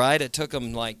together, right? It took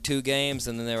them like 2 games,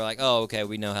 and then they were like, oh, okay,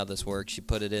 we know how this works. You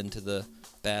put it into the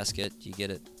basket, you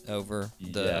get it over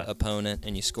the opponent,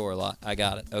 and you score a lot. I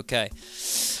got it. Okay.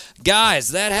 Guys,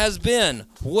 that has been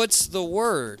What's the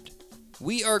Word?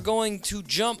 We are going to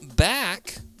jump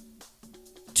back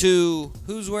to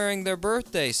who's wearing their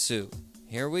birthday suit.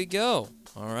 Here we go.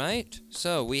 All right.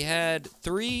 So we had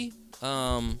three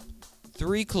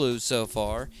clues so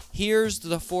far. Here's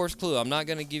the 4th clue. I'm not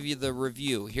going to give you the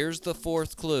review. Here's the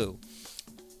 4th clue.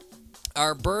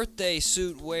 Our birthday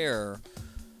suit wearer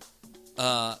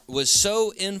was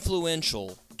so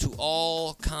influential to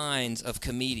all kinds of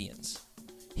comedians.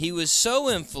 He was so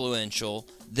influential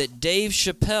that Dave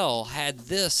Chappelle had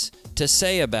this to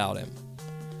say about him.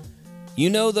 You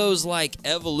know those like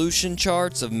evolution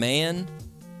charts of man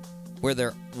where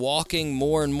they're walking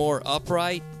more and more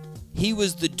upright? He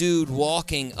was the dude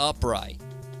walking upright.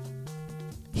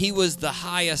 He was the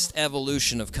highest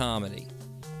evolution of comedy.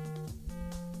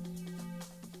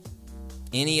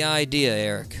 Any idea,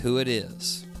 Eric, who it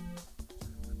is?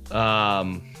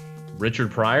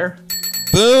 Richard Pryor?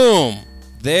 Boom!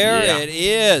 There it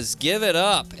is. Give it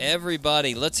up,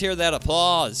 everybody. Let's hear that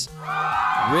applause.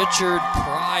 Richard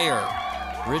Pryor.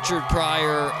 Richard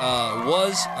Pryor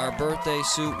was our birthday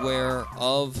suit wearer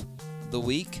of the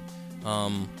week.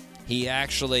 He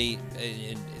actually,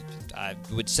 I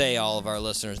would say all of our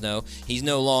listeners know, he's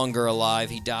no longer alive.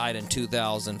 He died in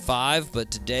 2005, but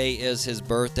today is his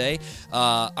birthday.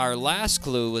 Our last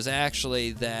clue was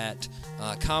actually that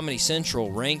Comedy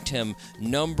Central ranked him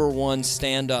 #1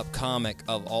 stand-up comic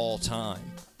of all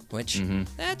time, which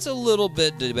that's a little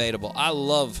bit debatable. I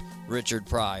love Richard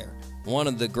Pryor, one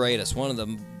of the greatest, one of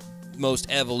the most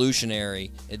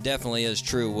evolutionary. It definitely is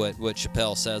true what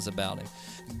Chappelle says about him.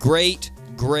 Great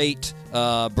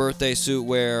birthday suit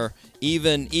wearer.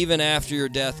 Even after your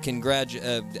death,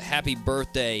 happy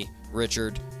birthday,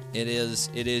 Richard. It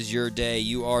is your day.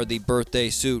 You are the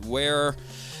birthday suit wearer,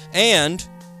 and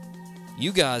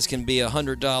you guys can be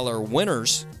 $100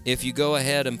 winners if you go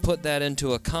ahead and put that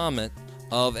into a comment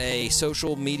of a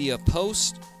social media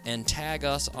post and tag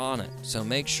us on it. So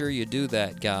make sure you do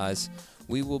that, guys.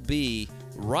 We will be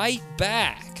right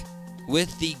back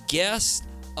with the guest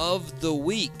of the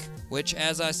week, which,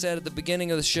 as I said at the beginning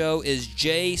of the show, is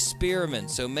Jay Spearman.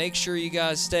 So make sure you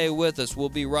guys stay with us. We'll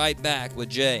be right back with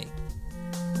Jay.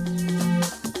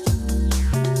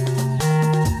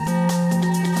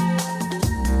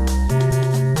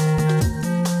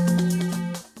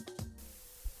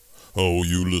 All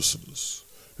you listeners,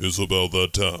 it's about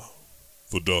that time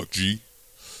for Doc G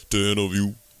to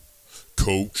interview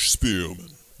Coach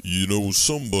Spearman. You know,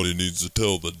 somebody needs to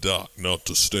tell the doc not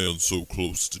to stand so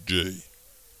close to Jay.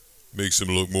 Makes him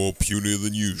look more puny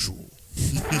than usual.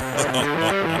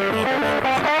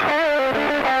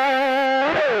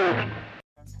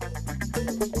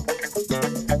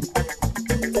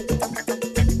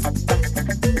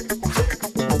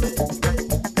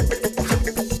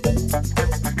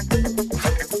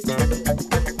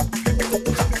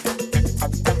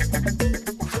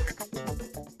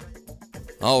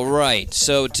 All right,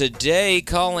 so today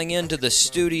calling into the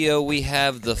studio we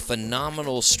have the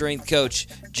phenomenal strength coach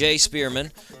Jay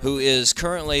Spearman, who is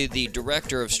currently the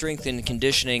director of strength and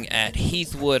conditioning at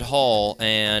Heathwood Hall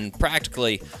and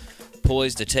practically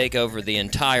poised to take over the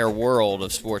entire world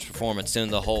of sports performance. Soon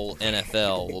the whole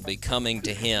NFL will be coming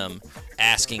to him,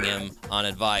 asking him on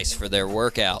advice for their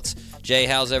workouts. Jay,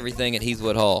 how's everything at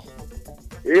Heathwood Hall?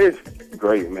 It's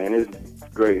great, man. It's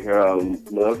great here. I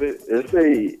love it.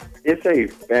 It's a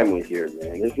family here,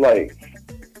 man. It's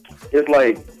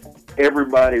like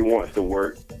everybody wants to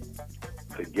work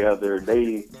together.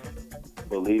 They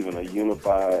believe in a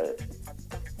unified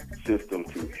system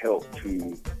to help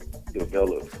to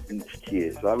develop each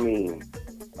kid. So, I mean,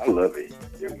 I love it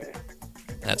here, man.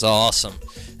 That's awesome.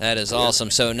 That is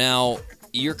awesome. So now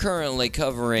you're currently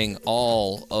covering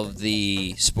all of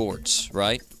the sports,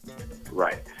 right?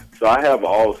 Right. So I have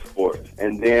all sports,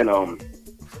 and then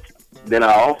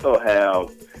I also have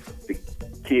the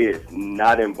kids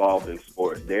not involved in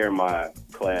sports. They're in my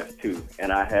class too,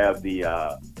 and I have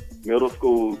the middle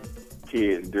school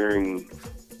kids during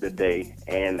the day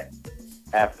and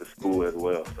after school as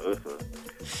well.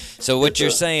 So what you're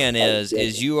saying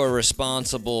is you are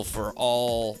responsible for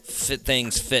all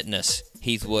things fitness,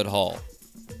 Heathwood Hall.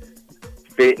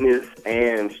 Fitness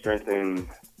and strength and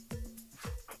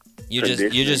you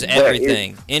just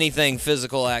everything. Anything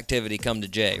physical activity come to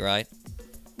Jay, right?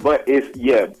 But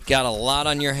Got a lot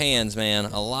on your hands, man.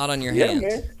 A lot on your hands.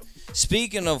 Man.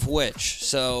 Speaking of which,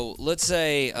 so let's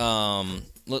say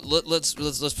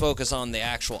let's focus on the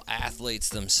actual athletes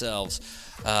themselves.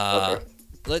 Okay.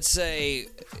 Let's say,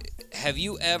 have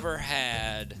you ever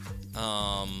had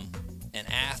an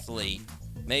athlete?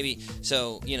 Maybe,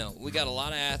 so, we got a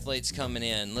lot of athletes coming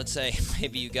in. Let's say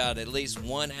maybe you got at least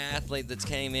one athlete that's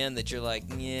came in that you're like,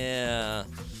 yeah,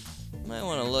 might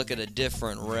want to look at a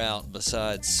different route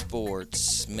besides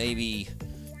sports. Maybe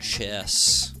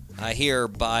chess. I hear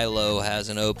Bilo has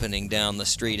an opening down the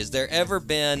street. Has there ever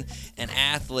been an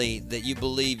athlete that you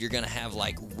believe you're going to have,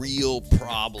 like, real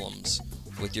problems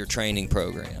with your training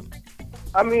program?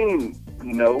 I mean,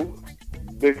 no,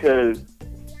 because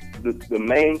the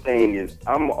main thing is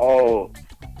I'm all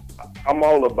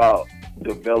about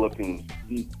developing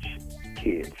each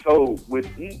kid. So with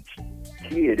each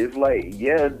kid, it's like,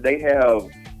 yeah, they have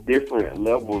different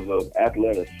levels of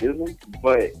athleticism,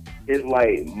 but it's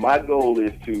like my goal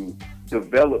is to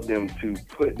develop them to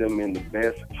put them in the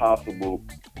best possible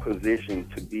position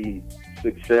to be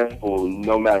successful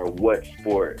no matter what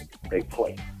sport they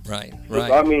play. Right. So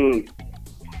I mean,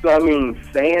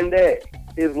 saying that,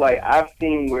 it's like I've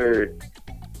seen where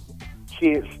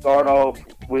kids start off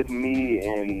with me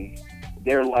and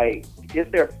they're like, it's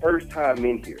their first time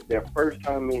in here. Their first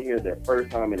time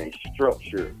in a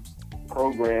structured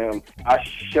program. I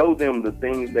show them the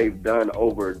things they've done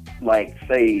over, like,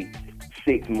 say,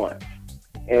 6 months.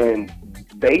 And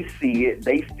they see it,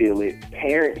 they feel it,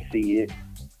 parents see it,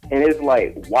 and it's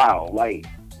like, wow, like,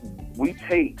 we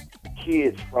take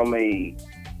kids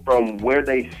from where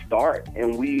they start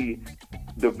and we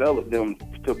develop them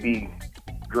to be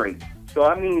great. So,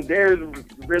 I mean, there's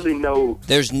really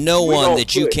There's no one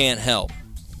that you can't help.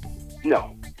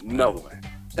 No one.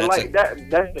 And like that's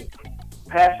the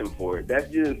passion for it. That's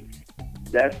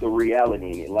the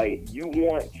reality in it. Like, you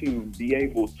want to be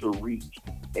able to reach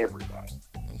everybody.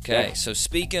 Okay, so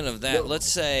speaking of that, let's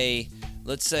say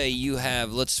you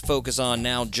have, let's focus on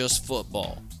now just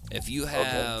football. If you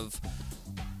have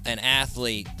an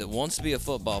athlete that wants to be a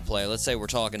football player, let's say we're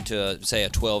talking to, say, a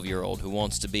 12-year-old who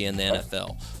wants to be in the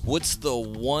NFL, what's the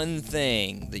one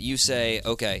thing that you say,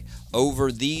 okay,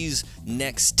 over these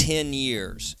next 10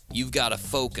 years, you've got to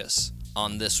focus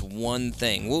on this one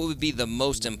thing? What would be the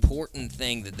most important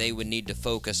thing that they would need to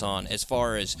focus on as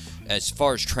far as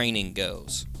training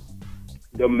goes?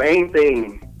 The main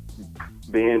thing,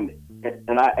 Ben,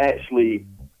 and I actually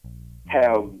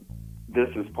have this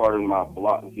as part of my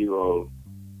Block Zero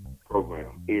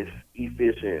program, is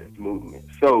efficient movement.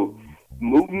 So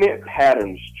movement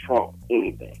patterns trump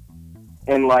anything.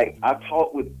 And like, I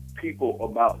talk with people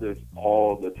about this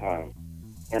all the time,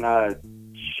 and I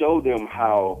show them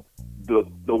how the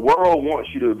world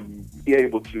wants you to be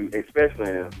able to, especially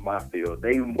in my field,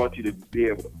 they want you to be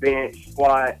able to bench,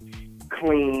 squat,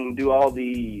 clean, do all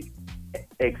these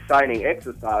exciting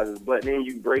exercises, but then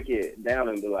you break it down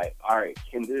and be like, all right,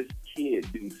 can this kid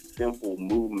do simple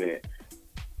movement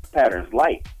patterns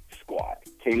like squat?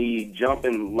 Can he jump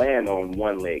and land on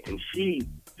one leg? Can she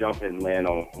jump and land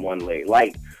on one leg?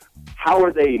 Like, how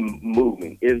are they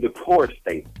moving? Is the core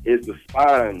stable? Is the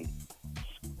spine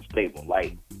stable?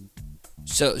 Like,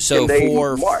 so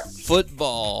for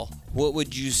football, what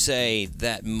would you say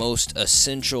that most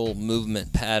essential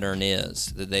movement pattern is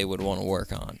that they would want to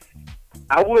work on?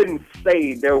 I wouldn't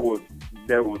say there was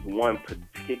one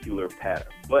particular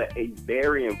pattern, but a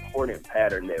very important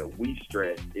pattern that we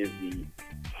stress is the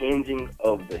hinging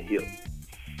of the hip.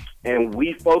 And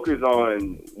we focus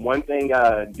on, one thing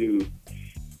I do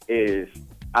is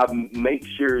I make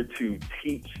sure to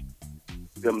teach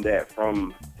them that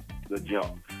from the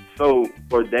jump. So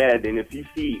for that, and if you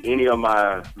see any of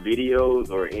my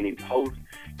videos or any posts,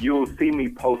 you'll see me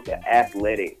post an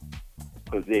athletic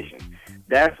position.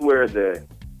 That's where the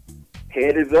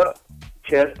head is up,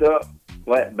 chest up,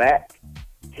 flat back,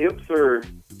 hips are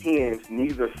hinged,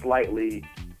 knees are slightly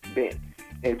bent,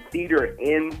 and feet are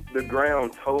in the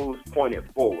ground, toes pointed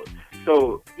forward.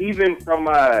 So even from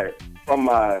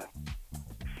my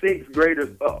sixth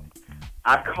graders up,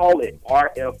 I call it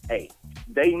RFA.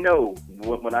 They know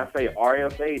when I say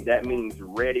RFA, that means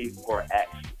ready for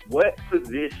action. What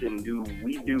position do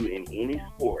we do in any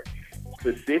sport,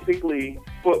 specifically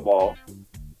football,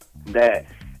 that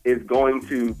is going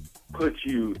to put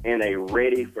you in a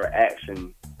ready for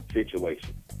action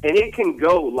situation? And it can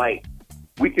go like,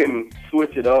 we can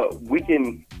switch it up. We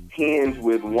can hinge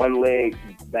with one leg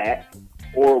back,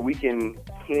 or we can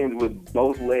hinge with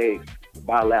both legs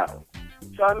bilateral.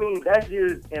 So I mean, that's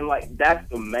just, and like, that's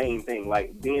the main thing,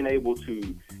 like being able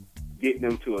to get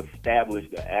them to establish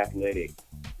the athletic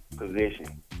position,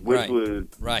 which was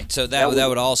right. So that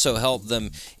would also help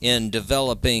them in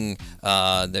developing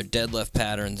their deadlift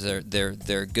patterns,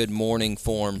 their good morning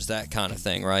forms, that kind of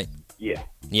thing, right? Yeah.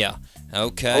 Yeah.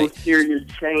 Okay. Posterior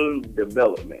chain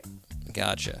development.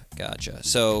 Gotcha.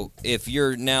 So if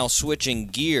you're now switching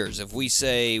gears, if we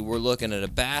say we're looking at a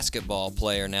basketball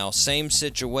player now, same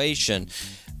situation,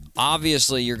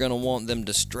 obviously you're going to want them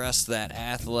to stress that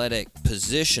athletic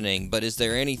positioning, but is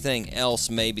there anything else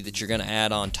maybe that you're going to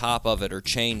add on top of it or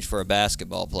change for a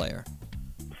basketball player?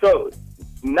 So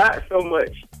not so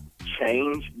much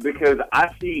change, because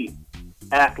I see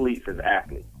athletes as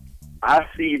athletes. I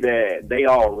see that they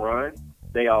all run,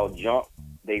 they all jump,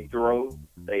 they throw,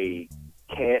 they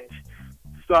catch.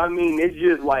 So I mean, it's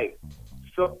just like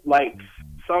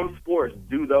some sports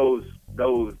do those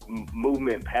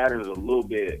movement patterns a little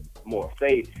bit more.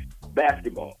 Say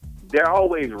basketball, they're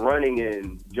always running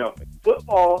and jumping.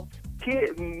 Football,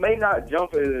 kids may not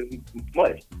jump as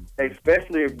much,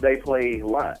 especially if they play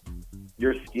line.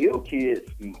 Your skilled kids,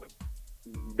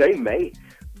 they may.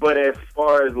 But as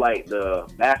far as like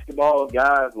the basketball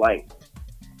guys, like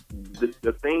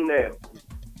the thing that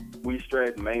we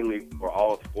stress mainly for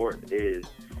all sports is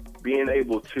being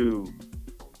able to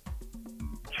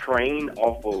train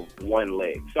off of one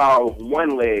leg. So our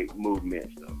one leg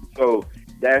movement stuff. So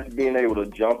that's being able to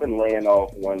jump and land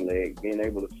off one leg, being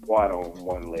able to squat on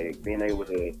one leg, being able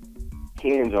to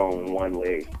hinge on one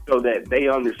leg, so that they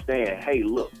understand, hey,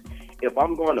 look, if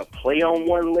I'm going to play on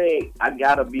one leg, I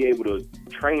got to be able to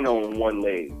train on one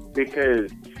leg,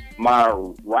 because my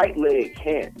right leg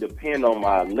can't depend on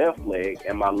my left leg,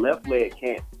 and my left leg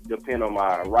can't depend on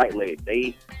my right leg.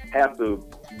 They have to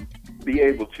be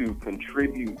able to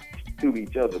contribute to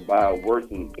each other by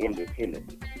working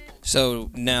independently. So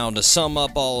now, to sum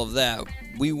up all of that,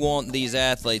 we want these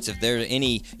athletes, if there are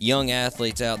any young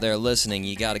athletes out there listening,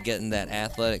 you got to get in that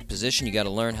athletic position. You got to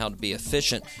learn how to be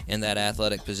efficient in that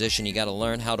athletic position. You got to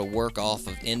learn how to work off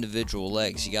of individual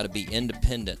legs. You got to be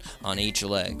independent on each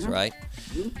leg, right?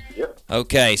 Yep.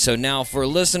 Okay, so now for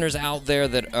listeners out there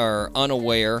that are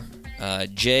unaware,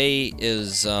 Jay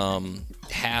is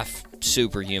half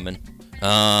superhuman.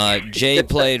 Jay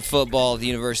played football at the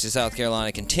University of South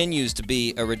Carolina, continues to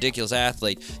be a ridiculous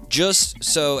athlete. Just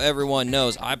so everyone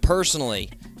knows, I personally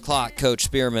clocked Coach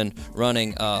Spearman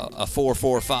running a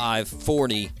 4.45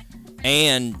 40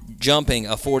 and jumping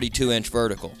a 42-inch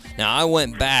vertical. Now, I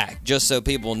went back, just so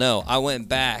people know, I went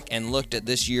back and looked at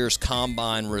this year's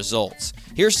combine results.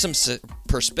 Here's some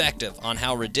perspective on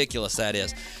how ridiculous that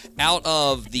is. Out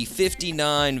of the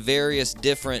 59 various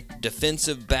different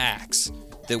defensive backs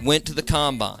that went to the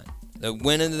combine, that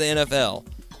went into the NFL,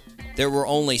 there were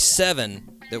only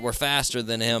 7 that were faster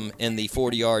than him in the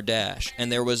 40-yard dash,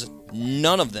 and there was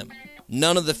none of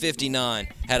the 59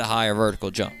 had a higher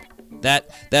vertical jump.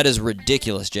 That is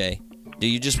ridiculous, Jay. Do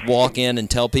you just walk in and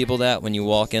tell people that when you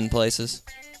walk in places?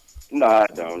 No, I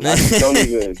don't. I don't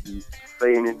even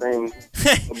say anything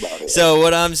about it. So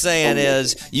what I'm saying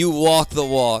is, you walk the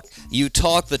walk, you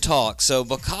talk the talk. So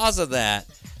because of that,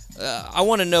 I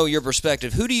want to know your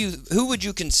perspective. Who would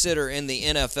you consider in the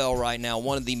NFL right now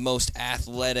one of the most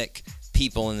athletic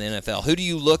people in the NFL? Who do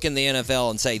you look in the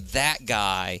NFL and say, that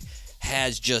guy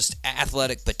has just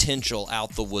athletic potential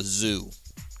out the wazoo?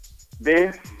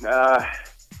 Ben,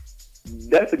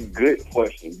 that's a good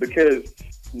question, because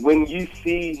when you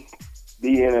see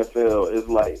the NFL, it's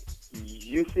like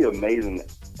you see amazing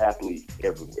athletes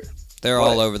everywhere. They're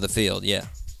all over the field, yeah.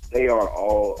 They are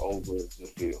all over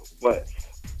the field. But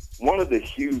one of the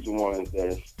huge ones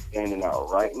that's standing out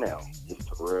right now is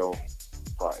Terrell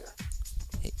Pryor.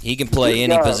 He can play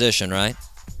any position, right?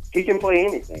 He can play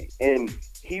anything, and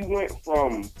he went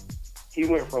from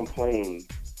playing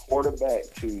quarterback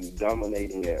to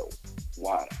dominating at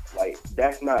wide. Like,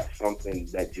 that's not something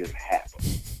that just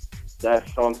happened.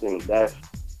 That's something that's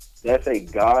a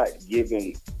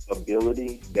God-given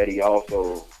ability that he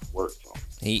also works on.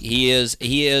 He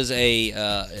is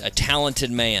a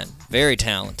talented man, very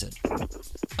talented.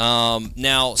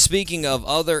 Now, speaking of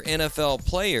other NFL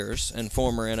players and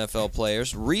former NFL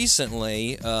players,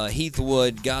 recently Heath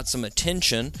Wood got some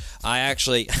attention. I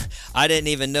didn't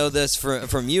even know this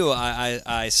from you.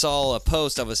 I saw a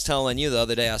post. I was telling you the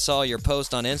other day, I saw your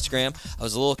post on Instagram. I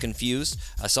was a little confused.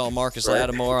 I saw Marcus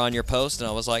Lattimore on your post, and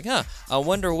I was like, I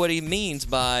wonder what he means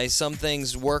by some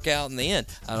things work out in the end.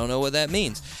 I don't know what that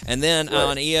means. And then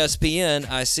on ESPN,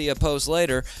 I see a post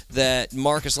later that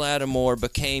Marcus Lattimore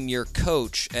became your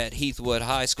coach at Heathwood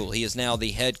High School. He is now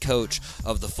the head coach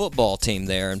of the football team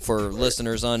there. And for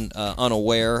listeners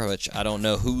unaware, which I don't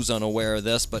know who's unaware of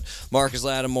this, but Marcus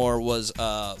Lattimore was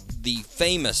the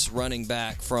famous running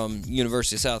back from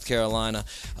University of South Carolina,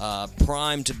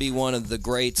 primed to be one of the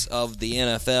greats of the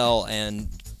NFL, and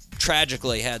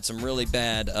tragically had some really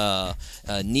bad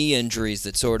knee injuries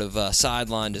that sort of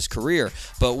sidelined his career.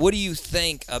 But what do you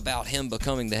think about him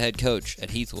becoming the head coach at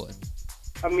Heathwood?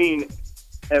 I mean,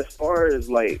 as far as,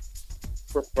 like,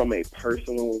 from a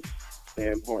personal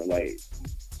standpoint, like,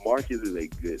 Marcus is a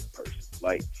good person.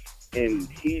 Like, and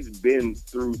he's been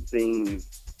through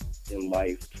things in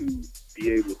life to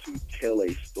be able to tell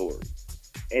a story.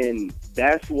 And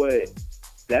that's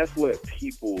what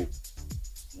people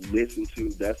listen to.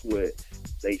 That's what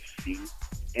they see.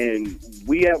 And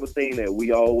we have a thing that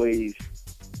we always,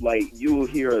 like, you will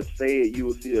hear us say it, you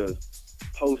will see us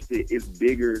post it. It's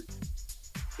bigger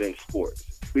than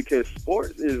sports, because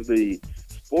sports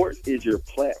is your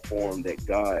platform that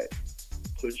God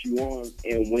puts you on.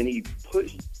 And when he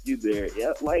puts you there,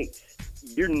 like,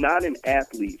 you're not an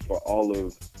athlete for all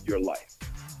of your life.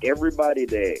 Everybody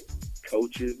that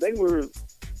coaches,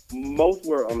 most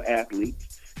were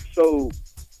athletes. So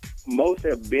most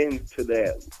have been to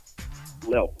that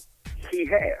level. He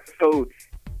has. So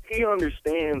he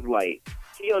understands what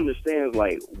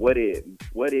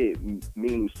it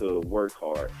means to work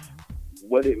hard,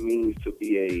 what it means to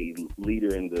be a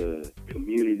leader in the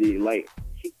community. Like,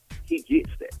 he gets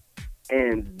that.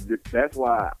 And that's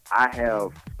why I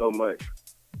have so much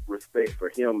respect for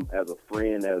him as a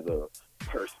friend, as a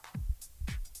person.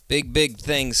 Big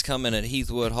things coming at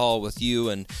Heathwood Hall with you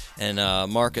and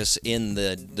Marcus in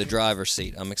the driver's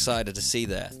seat. I'm excited to see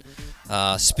that.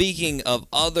 Speaking of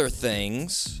other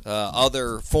things,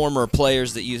 other former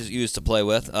players that you used to play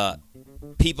with,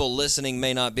 people listening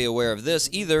may not be aware of this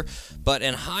either, but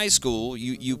in high school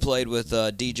you played with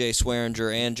DJ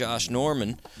Swearinger and Josh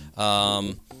Norman.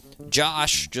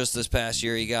 Josh, just this past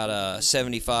year, he got a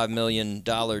 $75 million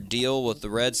deal with the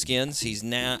Redskins.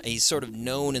 He's sort of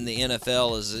known in the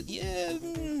NFL as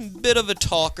a bit of a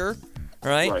talker,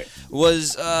 right?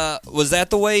 Was that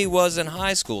the way he was in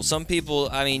high school? Some people,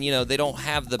 I mean, they don't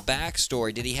have the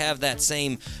backstory. Did he have that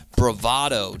same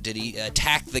bravado? Did he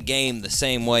attack the game the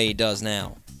same way he does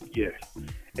now? Yes.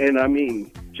 And I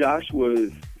mean, Josh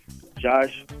was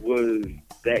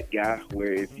that guy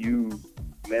where if you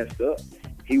messed up,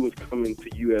 he was coming to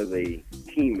you as a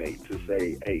teammate to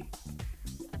say, hey,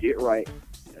 get right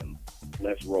and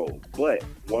let's roll. But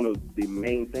one of the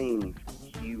main things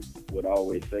he would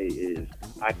always say is,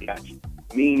 I got you.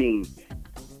 Meaning,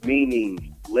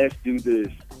 let's do this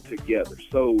together.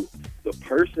 So the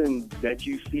person that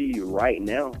you see right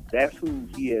now, that's who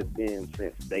he has been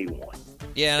since day one.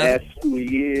 Yeah, that's who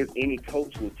he is. Any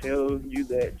coach will tell you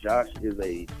that Josh is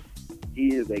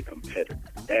a competitor.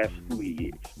 That's who he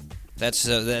is.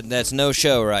 That's no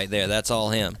show right there. That's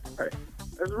all him. Right.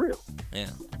 That's real.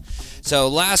 Yeah. So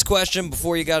last question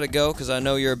before you got to go, because I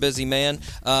know you're a busy man.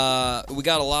 We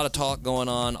got a lot of talk going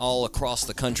on all across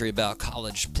the country about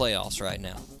college playoffs right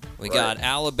now. We got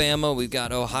Alabama, we've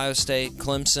got Ohio State,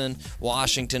 Clemson,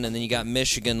 Washington, and then you got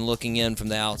Michigan looking in from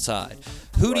the outside.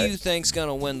 Who do you think's going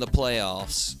to win the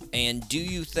playoffs? And do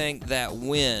you think that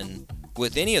win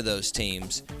with any of those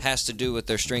teams has to do with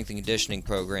their strength and conditioning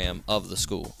program of the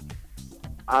school?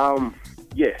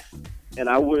 Yes. And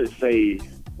I would say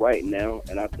right now,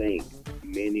 and I think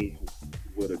many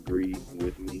would agree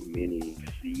with me, many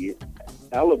see it,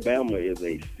 Alabama is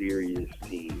a serious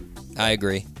team. I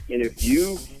agree. And if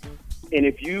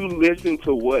you listen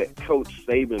to what Coach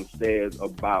Saban says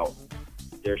about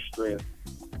their strength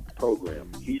program,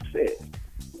 he says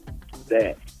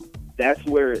that that's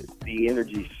where the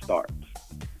energy starts.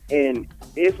 And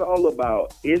it's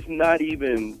not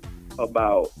even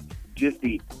about just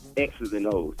the X's and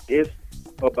O's. It's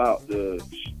about the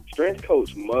strength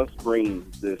coach must bring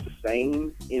the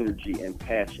same energy and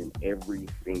passion every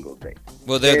single day.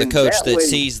 Well, they're the And coach that way,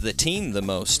 sees the team the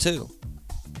most, too.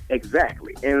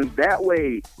 Exactly. And that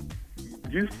way,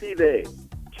 you see that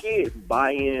kids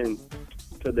buy in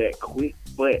to that quick,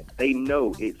 but they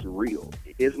know it's real.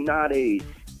 It's not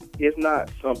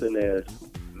something that's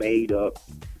made up.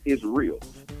 It's real.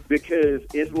 Because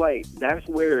it's like that's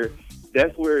where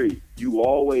you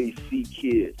always see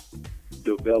kids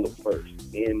develop first,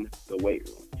 in the weight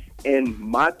room. And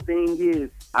my thing is,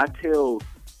 I tell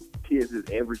kids this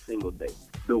every single day.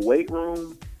 The weight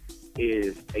room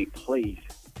is a place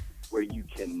where you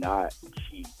cannot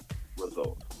cheat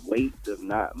results. Weight does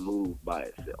not move by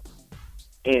itself.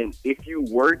 And if you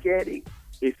work at it,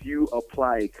 if you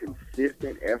apply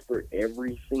consistent effort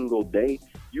every single day,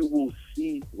 you will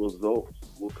see results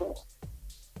will come.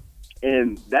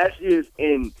 And that's just,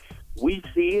 and we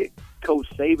see it. Coach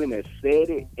Saban has said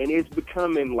it, and it's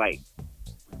becoming like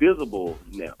visible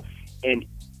now. And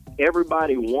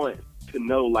everybody wants to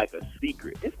know like a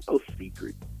secret. It's no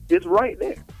secret. It's right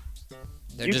there.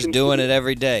 They're You just can doing see it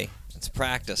every day. It's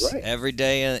practice Right. every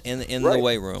day in the Right.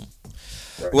 weight room.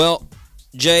 Right. Well,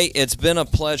 Jay, it's been a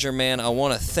pleasure, man. I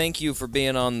want to thank you for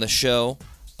being on the show.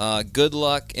 Good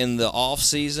luck in the off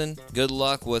season. Good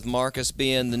luck with Marcus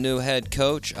being the new head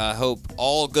coach. I hope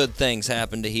all good things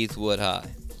happen to Heathwood High.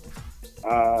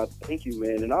 Thank you,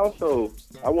 man. And also,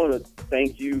 I want to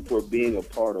thank you for being a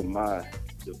part of my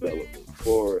development,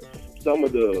 for some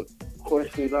of the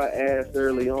questions I asked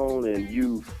early on and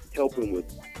you helping with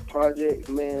projects,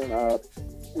 man. I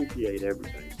appreciate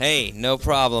everything. Hey, no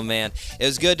problem, man. It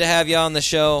was good to have you on the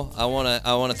show. I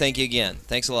want to thank you again.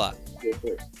 Thanks a lot. Yes,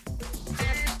 sir.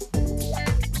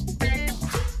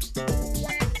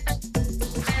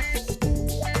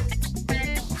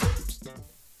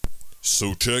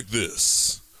 So check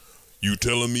this. You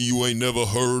telling me you ain't never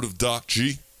heard of Doc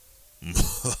G?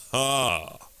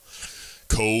 Ha!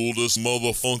 Coldest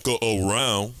motherfucker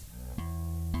around.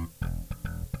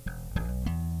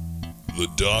 The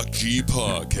Doc G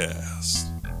Podcast.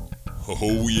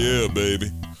 Oh yeah,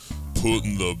 baby.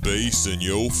 Putting the bass in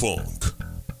your funk.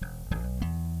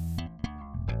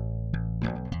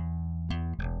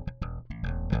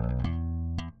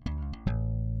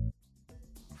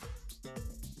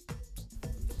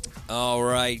 All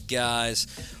right, guys.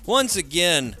 Once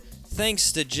again,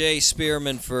 thanks to Jay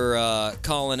Spearman for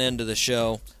calling into the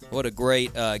show. What a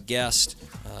great guest.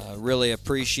 Really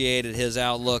appreciated his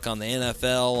outlook on the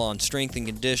NFL, on strength and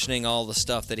conditioning, all the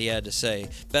stuff that he had to say.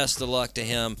 Best of luck to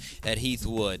him at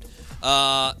Heathwood.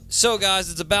 So,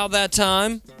 guys, it's about that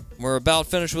time. We're about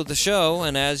finished with the show,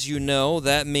 and as you know,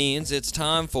 that means it's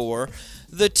time for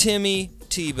the Timmy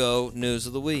Tebow News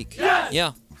of the Week. Yes!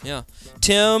 Yeah.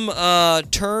 Tim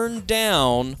turned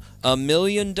down $1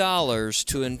 million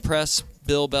to impress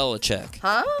Bill Belichick.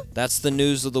 Huh? That's the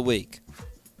news of the week.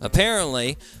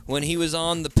 Apparently, when he was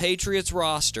on the Patriots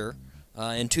roster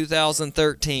in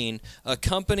 2013, a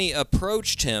company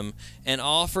approached him and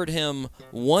offered him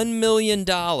 $1 million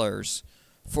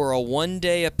for a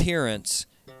one-day appearance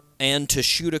and to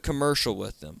shoot a commercial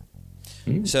with them.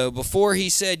 So before he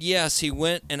said yes, he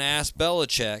went and asked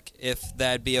Belichick if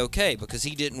that'd be okay, because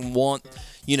he didn't want,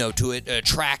 to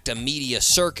attract a media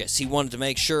circus. He wanted to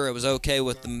make sure it was okay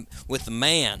with the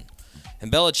man.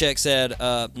 And Belichick said,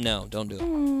 no, don't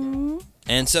do it.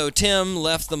 And so Tim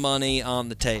left the money on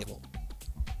the table.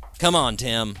 Come on,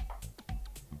 Tim.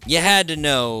 You had to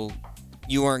know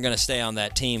you weren't going to stay on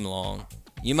that team long.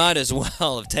 You might as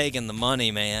well have taken the money,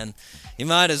 man. You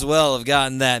might as well have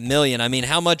gotten that $1 million. I mean,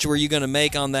 how much were you going to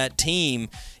make on that team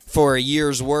for a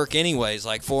year's work anyways?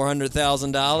 Like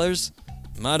 $400,000?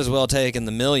 Might as well have taken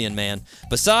the $1 million, man.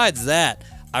 Besides that,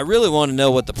 I really want to know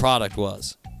what the product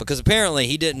was, because apparently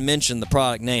he didn't mention the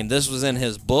product name. This was in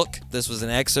his book. This was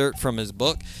an excerpt from his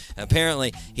book. And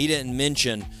apparently he didn't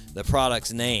mention the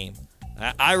product's name.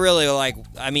 I really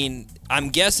I'm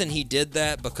guessing he did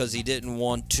that because he didn't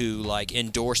want to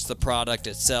endorse the product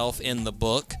itself in the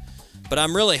book. But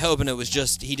I'm really hoping it was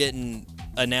just he didn't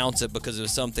announce it because it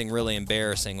was something really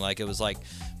embarrassing, like it was like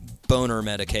boner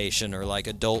medication or like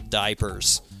adult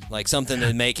diapers, like something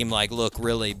to make him look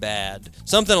really bad,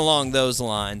 something along those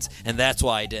lines, and that's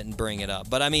why I didn't bring it up.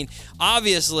 But I mean,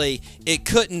 obviously it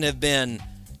couldn't have been,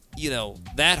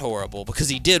 that horrible because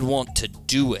he did want to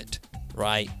do it,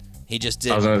 right? He just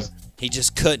didn't. He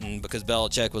just couldn't because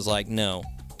Belichick was like, no,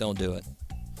 don't do it.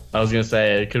 I was going to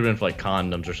say, it could have been for like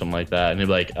condoms or something like that. And he'd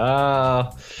be like,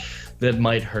 that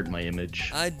might hurt my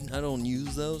image. I don't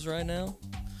use those right now.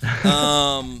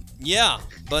 Yeah,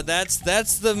 but that's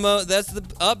the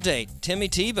update. Timmy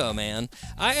Tebow, man.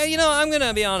 I'm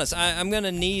gonna be honest. I'm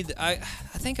gonna need. I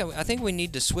think we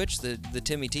need to switch the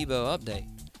Timmy Tebow update.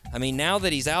 I mean, now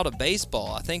that he's out of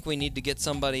baseball, I think we need to get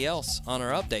somebody else on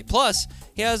our update. Plus,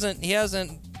 he hasn't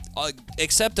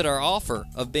accepted our offer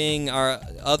of being our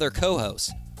other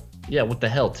co-host. Yeah, what the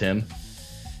hell, Tim?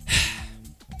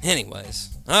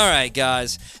 Anyways, all right,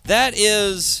 guys, that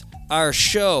is our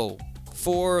show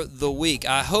for the week.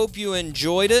 I hope you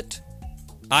enjoyed it.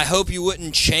 I hope you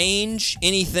wouldn't change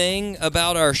anything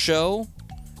about our show.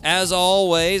 As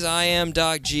always, I am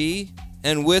Doc G,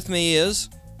 and with me is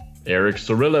Eric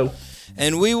Cirillo.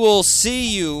 And we will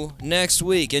see you next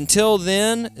week. Until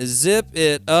then, zip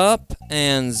it up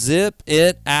and zip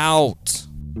it out.